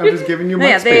listening. I'm just giving you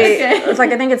my space. It's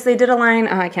like, I think they did a line,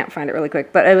 I can't find it really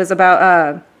quick, but it was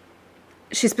about,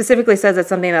 she specifically says it's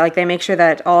something that, like, they make sure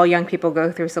that all young people go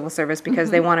through civil service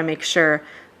because they want to make sure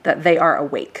that they are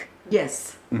awake.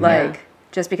 Yes. Like,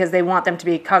 just because they want them to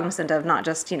be cognizant of not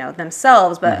just, you know,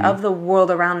 themselves, but of the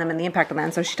world around them and the impact of that.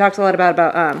 And so she talks a lot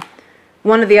about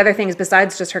one of the other things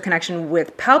besides just her connection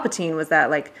with Palpatine was that,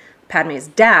 like, Padme's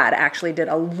dad actually did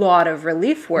a lot of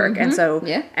relief work. And so,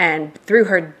 and through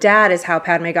her dad is how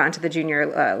Padme got into the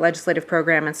junior legislative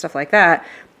program and stuff like that.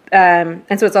 And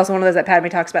so it's also one of those that Padme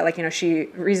talks about, like, you know,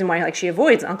 reason why, like, she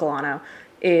avoids Uncle Anno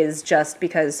is just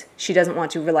because she doesn't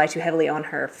want to rely too heavily on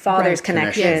her father's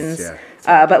connections. Yes.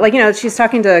 But, like, you know, she's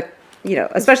talking to, you know,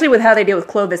 especially with how they deal with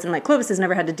Clovis, and, like, Clovis has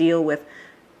never had to deal with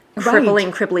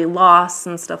cripply loss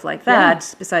and stuff like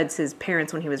that, besides his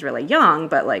parents when he was really young,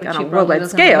 but, like, on a worldwide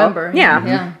scale.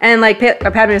 And, like,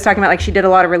 Padme was talking about, like, she did a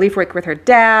lot of relief work with her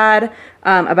dad,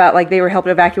 about, like, they were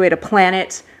helping evacuate a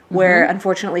planet where,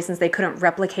 unfortunately, since they couldn't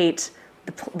replicate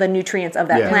the nutrients of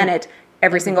that planet,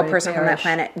 every single person from that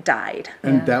planet died.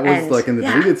 And that was, like, in the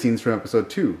deleted scenes from episode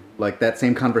 2. Like, that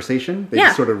same conversation, they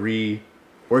just sort of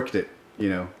reworked it, you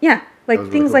know? Yeah, like,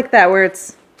 things really cool. like that where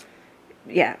it's...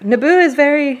 Yeah, Naboo is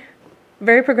very,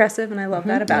 very progressive, and I love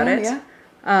that about it.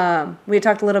 We had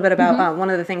talked a little bit about one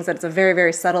of the things that's a very,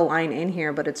 very subtle line in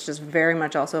here, but it's just very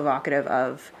much also evocative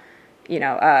of, you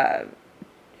know,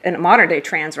 in modern day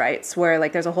trans rights, where,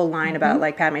 like, there's a whole line about,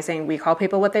 like, Padme saying, we call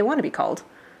people what they want to be called.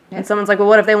 And someone's like, well,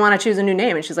 what if they want to choose a new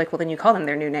name? And she's like, well, then you call them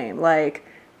their new name. Like,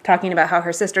 talking about how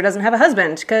her sister doesn't have a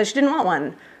husband because she didn't want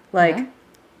one. Like,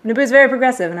 Naboo's very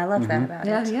progressive, and I love that about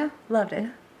it. Yeah. Loved it.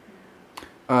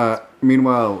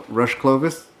 Meanwhile, Rush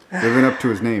Clovis, living up to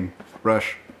his name.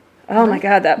 Rush. Oh my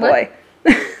God, that boy.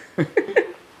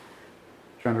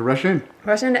 Trying to rush in.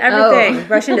 Rush into everything.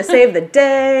 Rush in to save the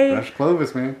day. Rush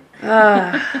Clovis, man.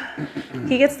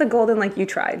 He gets the golden, like, you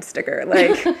tried sticker.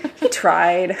 Like, he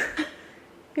tried.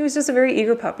 He was just a very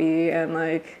eager puppy, and,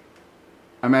 like...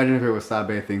 I imagine if it was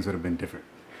Sabe, things would have been different.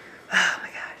 Oh my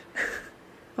God. I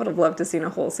would have loved to seen a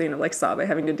whole scene of, like, Sabe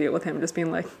having to deal with him just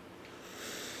being like...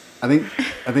 I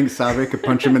think Sabe could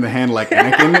punch him in the hand like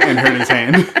Anakin and hurt his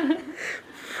hand.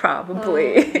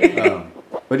 Probably.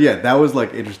 But yeah, that was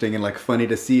like interesting and like funny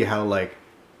to see how like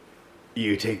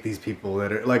you take these people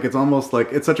that are like, it's almost like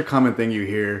it's such a common thing you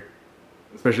hear,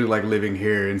 especially like living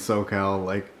here in SoCal,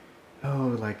 like,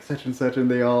 oh, like such and such, and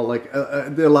they all like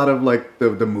there are a lot of like the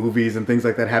movies and things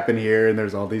like that happen here, and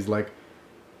there's all these like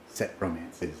set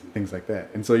romances and things like that.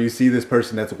 And so you see this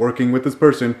person that's working with this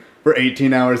person for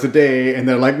 18 hours a day, and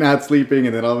they're like not sleeping,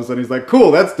 and then all of a sudden he's like,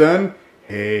 cool, that's done.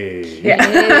 Hey. Yeah.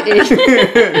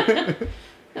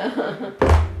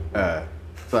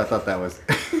 So I thought that was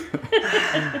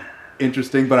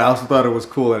interesting, but I also thought it was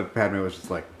cool that Padme was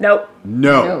just like, Nope.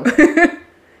 no.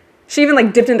 She even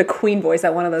like dipped into Queen voice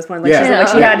at one of those points. Like, Yeah. she said, like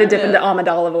she had to dip into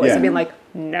Amidala voice and being like,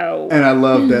 no. And I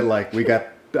love that like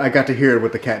I got to hear it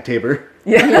with the Cat Tabor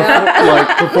Yeah.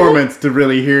 like performance to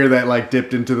really hear that like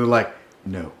dipped into the like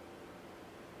no.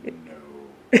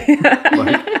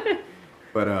 Like,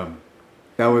 but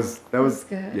that was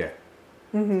good. yeah.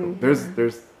 So there's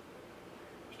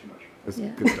too much. That's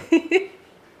good stuff.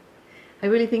 I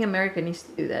really think America needs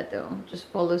to do that though. Just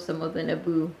follow some of the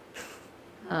Naboo.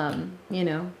 You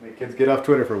know. Make kids get off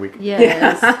Twitter for a week.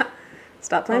 Yes.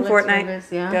 Stop playing Public Fortnite.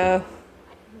 service, yeah. Go.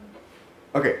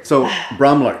 Okay, so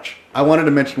Bromlarch. I wanted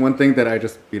to mention one thing that I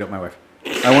just beat up my wife.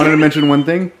 I wanted to mention one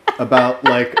thing about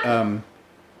like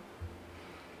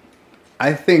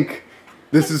I think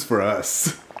this is for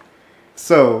us.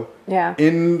 So Yeah.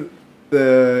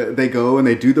 they go and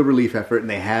they do the relief effort and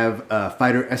they have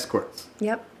fighter escorts.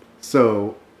 Yep.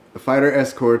 So the fighter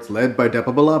escorts led by Depa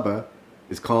Billaba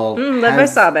is called led by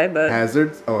Sabe, but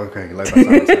Hazards. Oh, okay, led by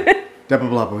Sabe. Sorry. Depa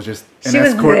Billaba was just an She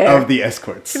was escort there. of the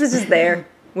escorts. she was just there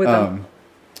with them.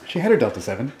 She had her Delta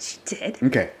 7. She did.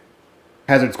 Okay.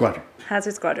 Hazard Squadron.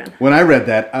 Hazard Squadron. When I read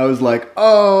that, I was like,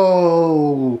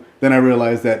 oh. Then I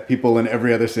realized that people in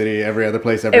every other city, every other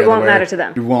place, It won't matter to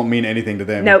them. It won't mean anything to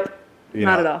them. Nope. You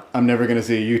Not know, at all. I'm never going to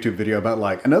see a YouTube video about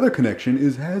like, another connection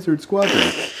is Hazard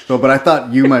Squadron. But I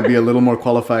thought you might be a little more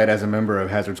qualified as a member of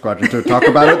Hazard Squadron to talk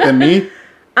about it than me.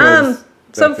 'Cause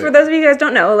So that's for it. those of you guys who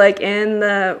don't know, like in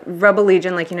the Rebel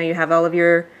Legion, like, you know, you have all of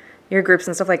your groups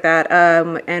and stuff like that.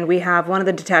 And we have one of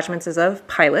the detachments is of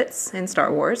pilots in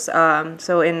Star Wars.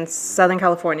 So in Southern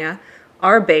California,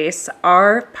 our base,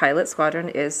 our pilot squadron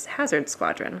is Hazard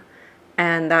Squadron.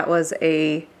 And that was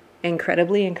a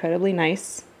incredibly, incredibly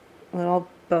nice little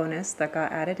bonus that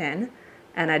got added in.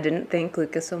 And I didn't think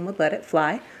Lucasfilm would let it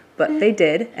fly, but they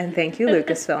did. And thank you,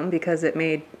 Lucasfilm, because it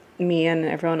made me and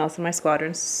everyone else in my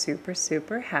squadron super,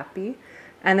 super happy.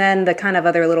 And then the kind of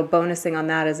other little bonus thing on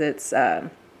that is it's the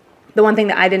one thing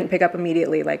that I didn't pick up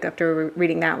immediately, like after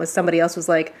reading that, was somebody else was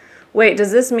like, wait,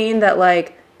 does this mean that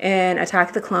like in Attack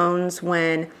of the Clones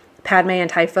when Padme and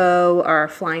Typho are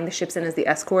flying the ships in as the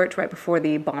escort right before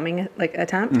the bombing like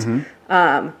attempt,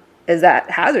 is that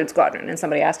Hazard Squadron? And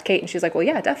somebody asked Kate, and she's like, well,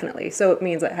 yeah, definitely. So it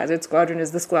means that Hazard Squadron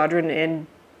is the squadron in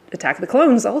Attack of the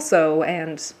Clones also,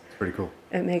 and Pretty cool.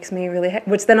 it makes me really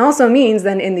which then also means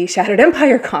then in the Shattered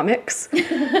Empire comics,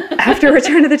 after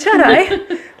Return of the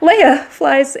Jedi, Leia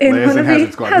flies in Leia's one in of the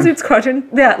Hazard Squadron. Hazard Squadron.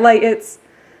 Yeah, like it's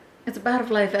It's a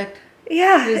butterfly effect.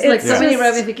 yeah, There's like so many just-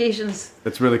 ramifications.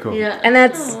 That's really cool. Yeah. and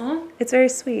that's it's very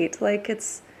sweet. Like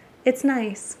it's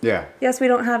nice. Yeah. Yes, we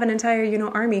don't have an entire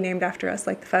army named after us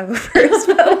like the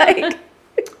 501st, but like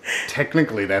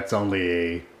Technically, that's only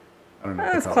a... I don't know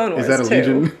what That's to call it. Clone Is that a Wars, too.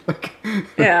 legion?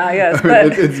 yeah, I guess, but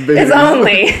It's it's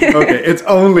only. Okay, it's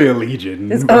only a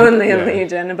legion. It's but, only a yeah.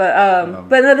 legion, but no,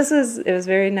 it was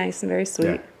very nice and very sweet.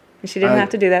 Yeah. And she didn't I- have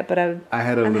to do that, but I'm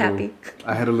little, happy.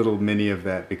 I had a little mini of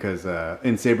that because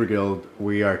in Saber Guild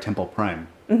we are Temple Prime,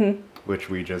 which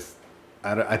we just.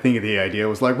 I think the idea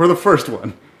was like we're the first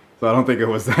one, so I don't think it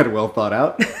was that well thought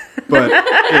out. But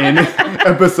in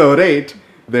Episode 8,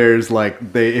 there's like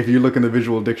if you look in the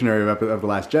visual dictionary of the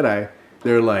Last Jedi,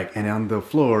 they're like, and on the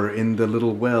floor in the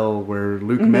little well where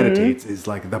Luke meditates is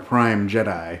like the Prime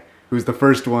Jedi, who's the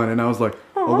first one, and I was like,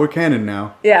 oh, oh, we're canon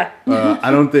now. Yeah.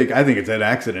 I think it's an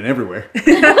accident everywhere.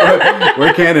 But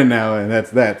we're canon now, and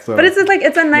that's that. So, but it's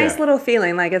a nice little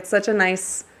feeling. Like, it's such a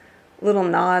nice little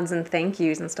nods and thank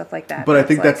yous and stuff like that. But I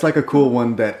think that's like a cool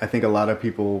one that I think a lot of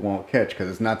people won't catch because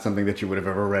it's not something that you would have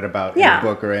ever read about in a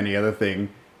book or any other thing.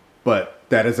 But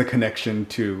that is a connection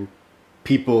to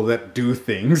people that do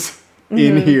things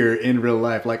in here in real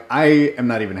life. Like, I am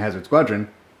not even Hazard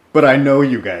Squadron, but I know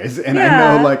you guys. And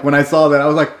I know, like, when I saw that, I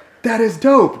was like, that is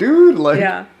dope, dude. Like,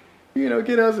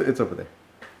 get us. It's over there.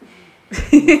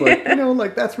 It's like,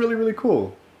 like, that's really, really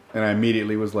cool. And I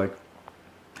immediately was like,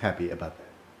 happy about that.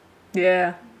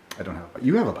 Yeah. I don't have a pilot.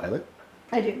 You have a pilot.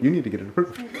 I do. You need to get it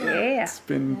approved. Yeah. It's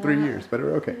been 3 years, but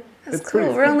we're okay. That's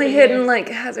cool. We're only hitting like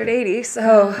Hazard 80,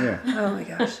 so. Yeah. Oh my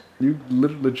gosh. You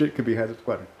legit could be Hazard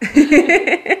Squadron.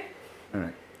 All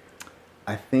right.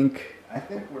 I think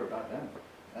we're about done.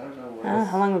 I don't know what else.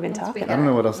 How long we've been talking? I don't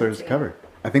know what else there is to cover.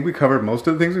 I think we covered most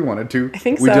of the things we wanted to. I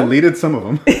think we so. deleted some of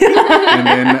them. And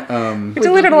then we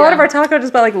deleted a lot of our talk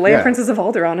just about like Leia Princess of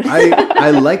Alderaan.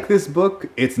 I like this book.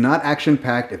 It's not action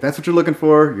packed. If that's what you're looking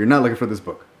for, you're not looking for this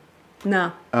book.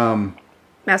 No.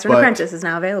 Master and Apprentice is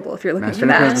now available if you're looking for that.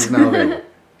 Master and Apprentice is now available.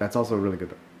 That's also a really good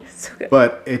book. So good.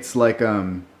 But it's like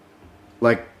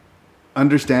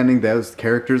understanding those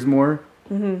characters more.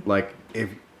 Mm-hmm. Like if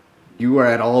you are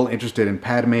at all interested in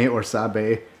Padme or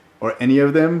Sabe or any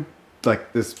of them,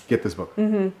 like get this book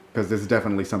because this is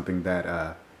definitely something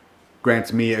that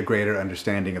grants me a greater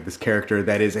understanding of this character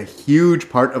that is a huge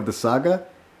part of the saga.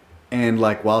 And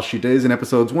like while she does in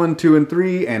episodes 1, 2, and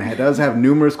 3, and does have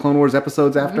numerous Clone Wars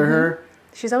episodes after her,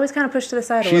 she's always kind of pushed to the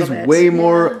side a little bit. She's way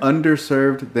more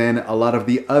underserved than a lot of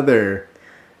the other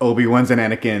Obi-Wans and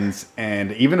Anakins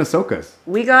and even Ahsoka's.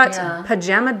 We got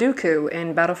Pajama Dooku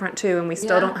in Battlefront 2, and we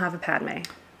still don't have a Padme.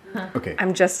 Okay.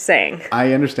 I'm just saying.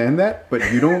 I understand that, but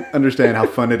you don't understand how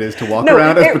fun it is to walk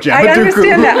around as Pajama Dooku. I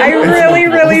understand that. I really,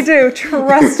 really do.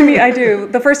 Trust me, I do.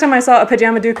 The first time I saw a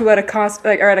Pajama Dooku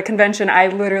at a convention, I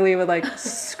literally would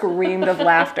screamed of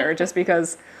laughter just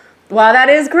because, while that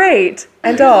is great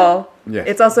and all,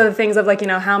 it's also the things of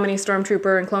how many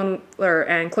Stormtrooper and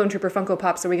Clone Trooper Funko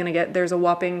Pops are we gonna get? There's a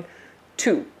whopping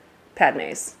 2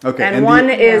 Padmes. Okay. And one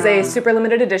is a super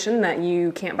limited edition that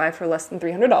you can't buy for less than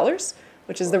 $300.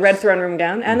 Which is the red throne room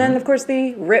gown, and then of course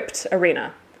the ripped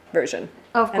arena version.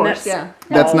 Of course,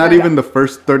 That's not even the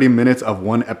first 30 minutes of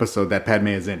one episode that Padme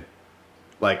is in.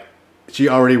 Like, she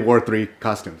already wore 3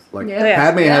 costumes. Like,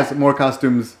 Padme has more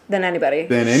costumes than anybody.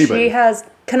 She has,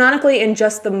 canonically, in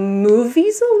just the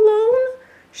movies alone,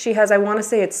 she has, I want to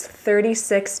say it's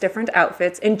 36 different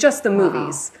outfits in just the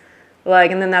movies.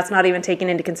 And then that's not even taking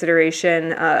into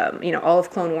consideration, all of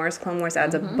Clone Wars. Clone Wars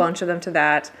adds a bunch of them to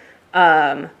that.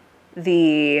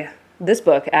 This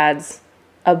book adds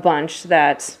a bunch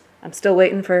that I'm still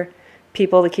waiting for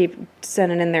people to keep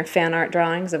sending in their fan art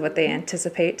drawings of what they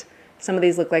anticipate. Some of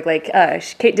these look like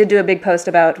Kate did do a big post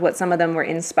about what some of them were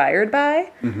inspired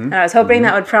by. And I was hoping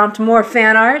that would prompt more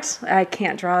fan art. I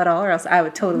can't draw it all, or else I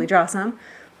would totally draw some.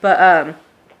 But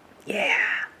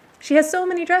she has so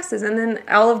many dresses, and then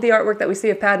all of the artwork that we see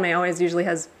of Padme always usually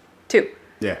has 2.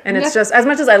 Yeah. And it's just, as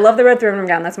much as I love the red throne room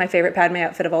gown, that's my favorite Padme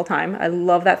outfit of all time. I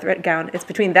love that thread gown. It's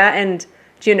between that and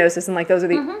Geonosis, and those are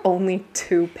the only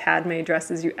 2 Padme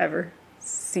dresses you ever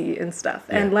see and stuff.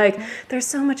 Yeah. And there's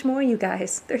so much more, you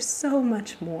guys. There's so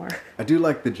much more. I do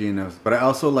like the Geonosis, but I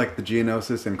also like the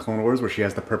Geonosis in Clone Wars where she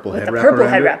has the purple head wrap. The purple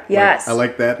head wrap, yes. I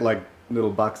like that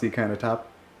little boxy kind of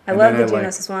top. I love the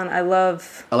Geonosis one. I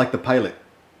like the pilot.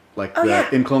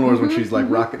 In Clone Wars when she's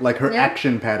rocket, her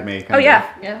action Padme kind of.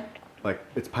 Yeah.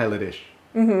 It's pilot-ish.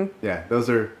 Yeah, those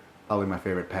are probably my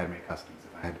favorite Padme costumes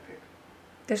if I had to pick.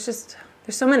 There's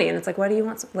so many, and it's why do you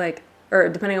want or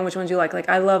depending on which ones you like.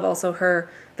 I love also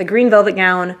the green velvet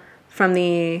gown from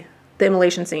the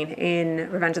immolation scene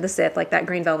in Revenge of the Sith. That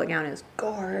green velvet gown is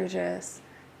gorgeous,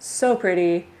 so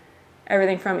pretty.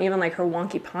 Everything from even her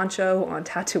wonky poncho on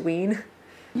Tatooine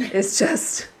is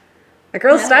just the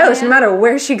girl's stylish no matter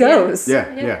where she goes.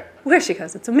 Yeah. Where she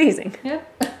goes, it's amazing. Yeah.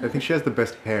 I think she has the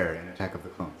best hair in Attack of the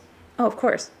Clones. Oh, of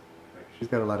course. She's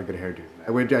got a lot of good hairdos.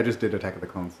 I just did Attack of the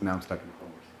Clones. Now I'm stuck in Clone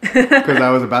Wars. Because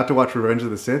I was about to watch Revenge of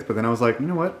the Sith, but then I was like, you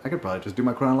know what? I could probably just do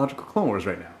my chronological Clone Wars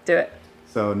right now. Do it.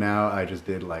 So now I just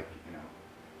did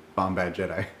Bomb Bad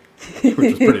Jedi, which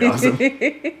was pretty awesome. But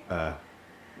anyway,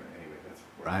 that's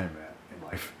where I am at in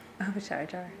life. Oh, Jar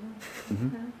Jar.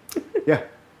 Yeah.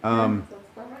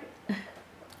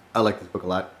 I like this book a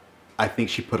lot. I think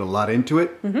she put a lot into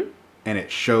it, and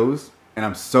it shows. And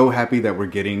I'm so happy that we're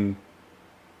getting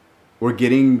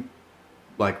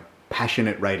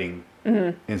passionate writing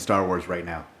in Star Wars right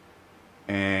now.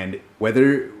 And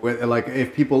whether like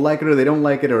if people like it or they don't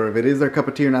like it, or if it is their cup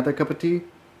of tea or not their cup of tea,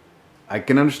 I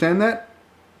can understand that.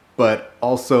 But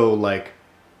also, like,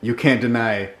 you can't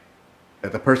deny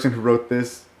that the person who wrote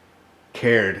this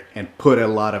cared and put a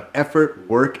lot of effort,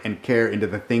 work, and care into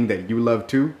the thing that you love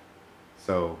too.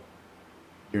 So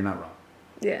you're not wrong.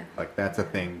 Yeah. Like, that's a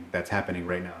thing that's happening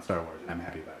right now in Star Wars, and I'm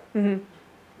happy about it. Mm-hmm.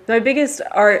 My biggest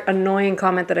annoying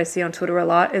comment that I see on Twitter a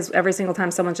lot is every single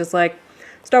time someone's just like,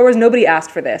 Star Wars, nobody asked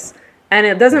for this. And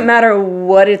it doesn't matter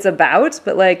what it's about,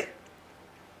 but like,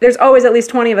 there's always at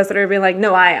least 20 of us that are being like,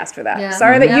 no, I asked for that. Yeah.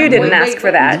 Sorry that you didn't ask for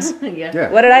that.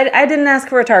 Yeah. What did I didn't ask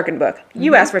for a Tarkin book.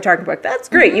 You asked for a Tarkin book. That's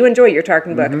great. You enjoy your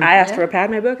Tarkin book. I asked for a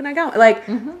Padme book and I got like,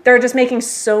 they're just making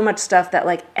so much stuff that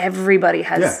like everybody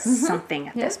has something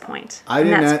at this point.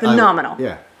 That's phenomenal.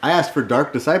 I asked for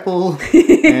Dark Disciple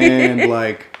and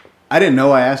like, I didn't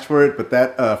know I asked for it, but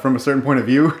that from a certain point of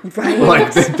view,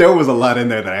 like there was a lot in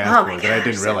there that I asked for that I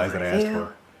didn't realize that I asked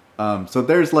for. So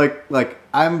there's like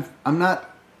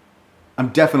I'm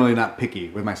definitely not picky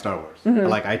with my Star Wars.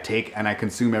 Like, I take and I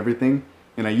consume everything,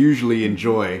 and I usually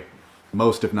enjoy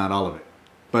most, if not all of it.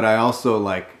 But I also,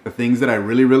 like, the things that I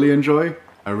really, really enjoy,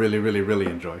 I really, really, really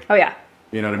enjoy. Oh yeah.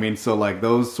 You know what I mean? So like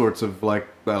those sorts of like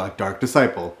Dark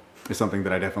Disciple is something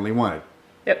that I definitely wanted.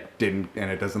 Yep. And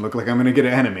it doesn't look like I'm gonna get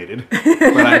it animated,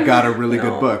 but I got a really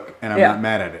good book, and I'm not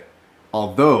mad at it.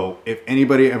 Although, if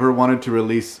anybody ever wanted to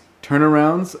release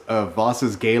turnarounds of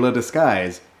Voss's Gala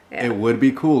disguise, it would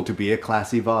be cool to be a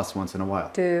classy Voss once in a while.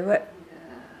 Do it.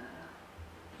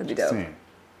 That'd be dope. Saying.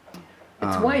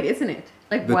 It's white, isn't it?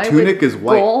 Like The white tunic with is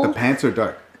white. gold. The pants are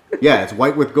dark. Yeah, it's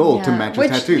white with gold to match his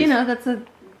Which, tattoos. you know, that's a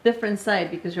different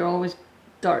side because you're always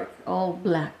dark, all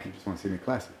black. You just want to see me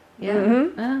classy. Yeah.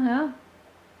 Yeah.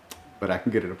 But I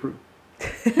can get it approved.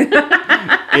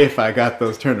 If I got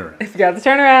those turnarounds. If you got the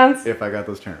turnarounds. If I got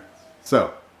those turnarounds.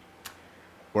 So,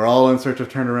 we're all in search of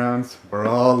turnarounds. We're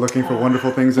all looking for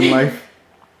wonderful things in life.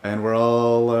 And we're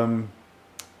all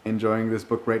enjoying this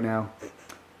book right now.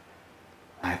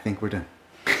 I think we're done.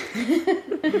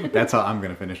 That's how I'm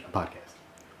going to finish the podcast.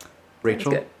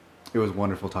 Rachel, it was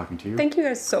wonderful talking to you. Thank you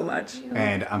guys so much.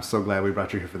 And I'm so glad we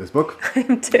brought you here for this book. I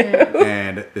am too.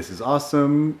 And this is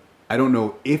awesome. I don't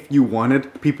know if you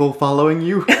wanted people following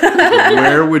you.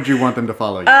 Where would you want them to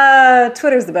follow you?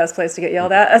 Twitter's the best place to get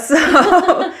yelled at. So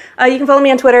you can follow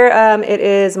me on Twitter. It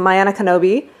is Mayana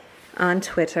Kenobi on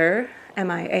Twitter.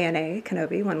 M-I-A-N-A,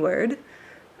 Kenobi, one word.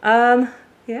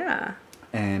 Yeah.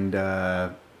 And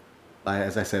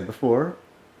as I said before,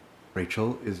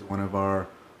 Rachel is one of our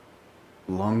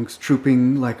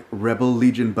trooping like Rebel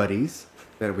Legion buddies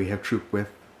that we have trooped with.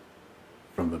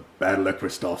 From the Battle of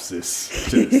Christophsis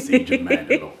to the Siege of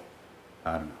Mandalore.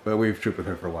 I don't know. But we've trooped with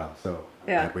her for a while, so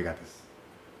glad we got this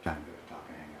time to talk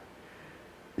and hang out.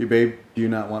 You, babe, do you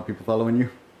not want people following you?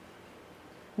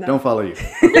 No. Don't follow you.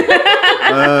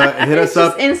 Hit us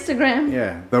up. Instagram.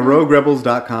 Yeah.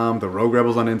 TheRogueRebels.com. The Rogue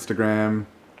Rebels on Instagram.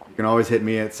 You can always hit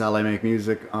me at Sally Make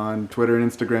Music on Twitter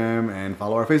and Instagram, and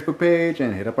follow our Facebook page,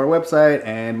 and hit up our website.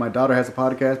 And my daughter has a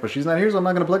podcast, but she's not here, so I'm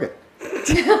not going to plug it.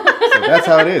 So that's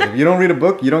how it is. If you don't read a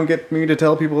book, you don't get me to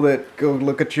tell people that go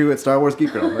look at you at Star Wars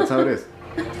Geek Girl. That's how it is.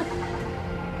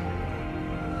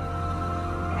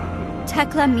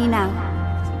 Tekla Mina.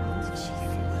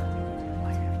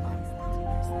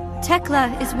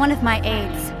 Tekla is one of my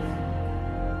aides.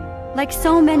 Like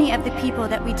so many of the people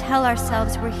that we tell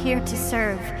ourselves we're here to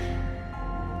serve,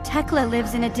 Tekla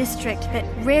lives in a district that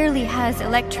rarely has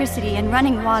electricity and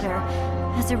running water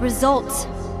as a result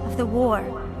of the war.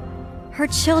 Her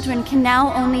children can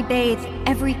now only bathe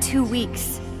every 2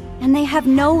 weeks, and they have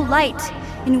no light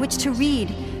in which to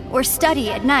read or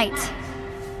study at night.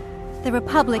 The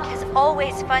Republic has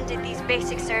always funded these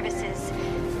basic services,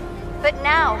 but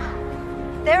now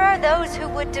there are those who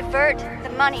would divert the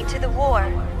money to the war,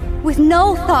 with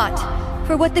no thought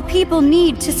for what the people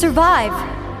need to survive.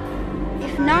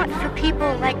 If not for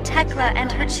people like Tekla and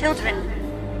her children,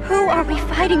 who are we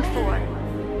fighting for?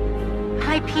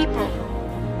 My people.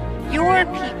 Your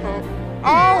people,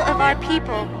 all of our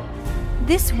people.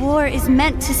 This war is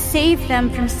meant to save them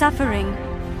from suffering,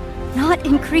 not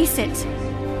increase it.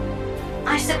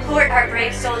 I support our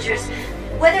brave soldiers,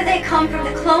 whether they come from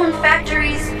the clone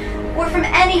factories or from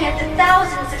any of the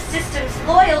thousands of systems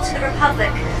loyal to the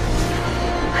Republic.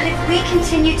 But if we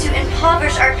continue to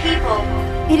impoverish our people,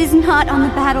 it is not on the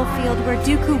battlefield where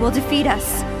Dooku will defeat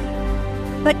us,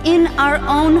 but in our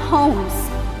own homes.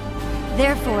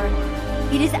 Therefore,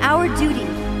 it is our duty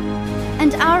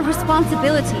and our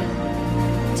responsibility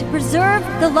to preserve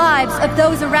the lives of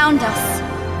those around us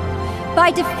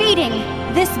by defeating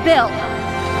this bill.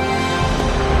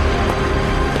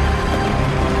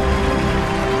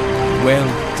 Well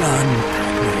done,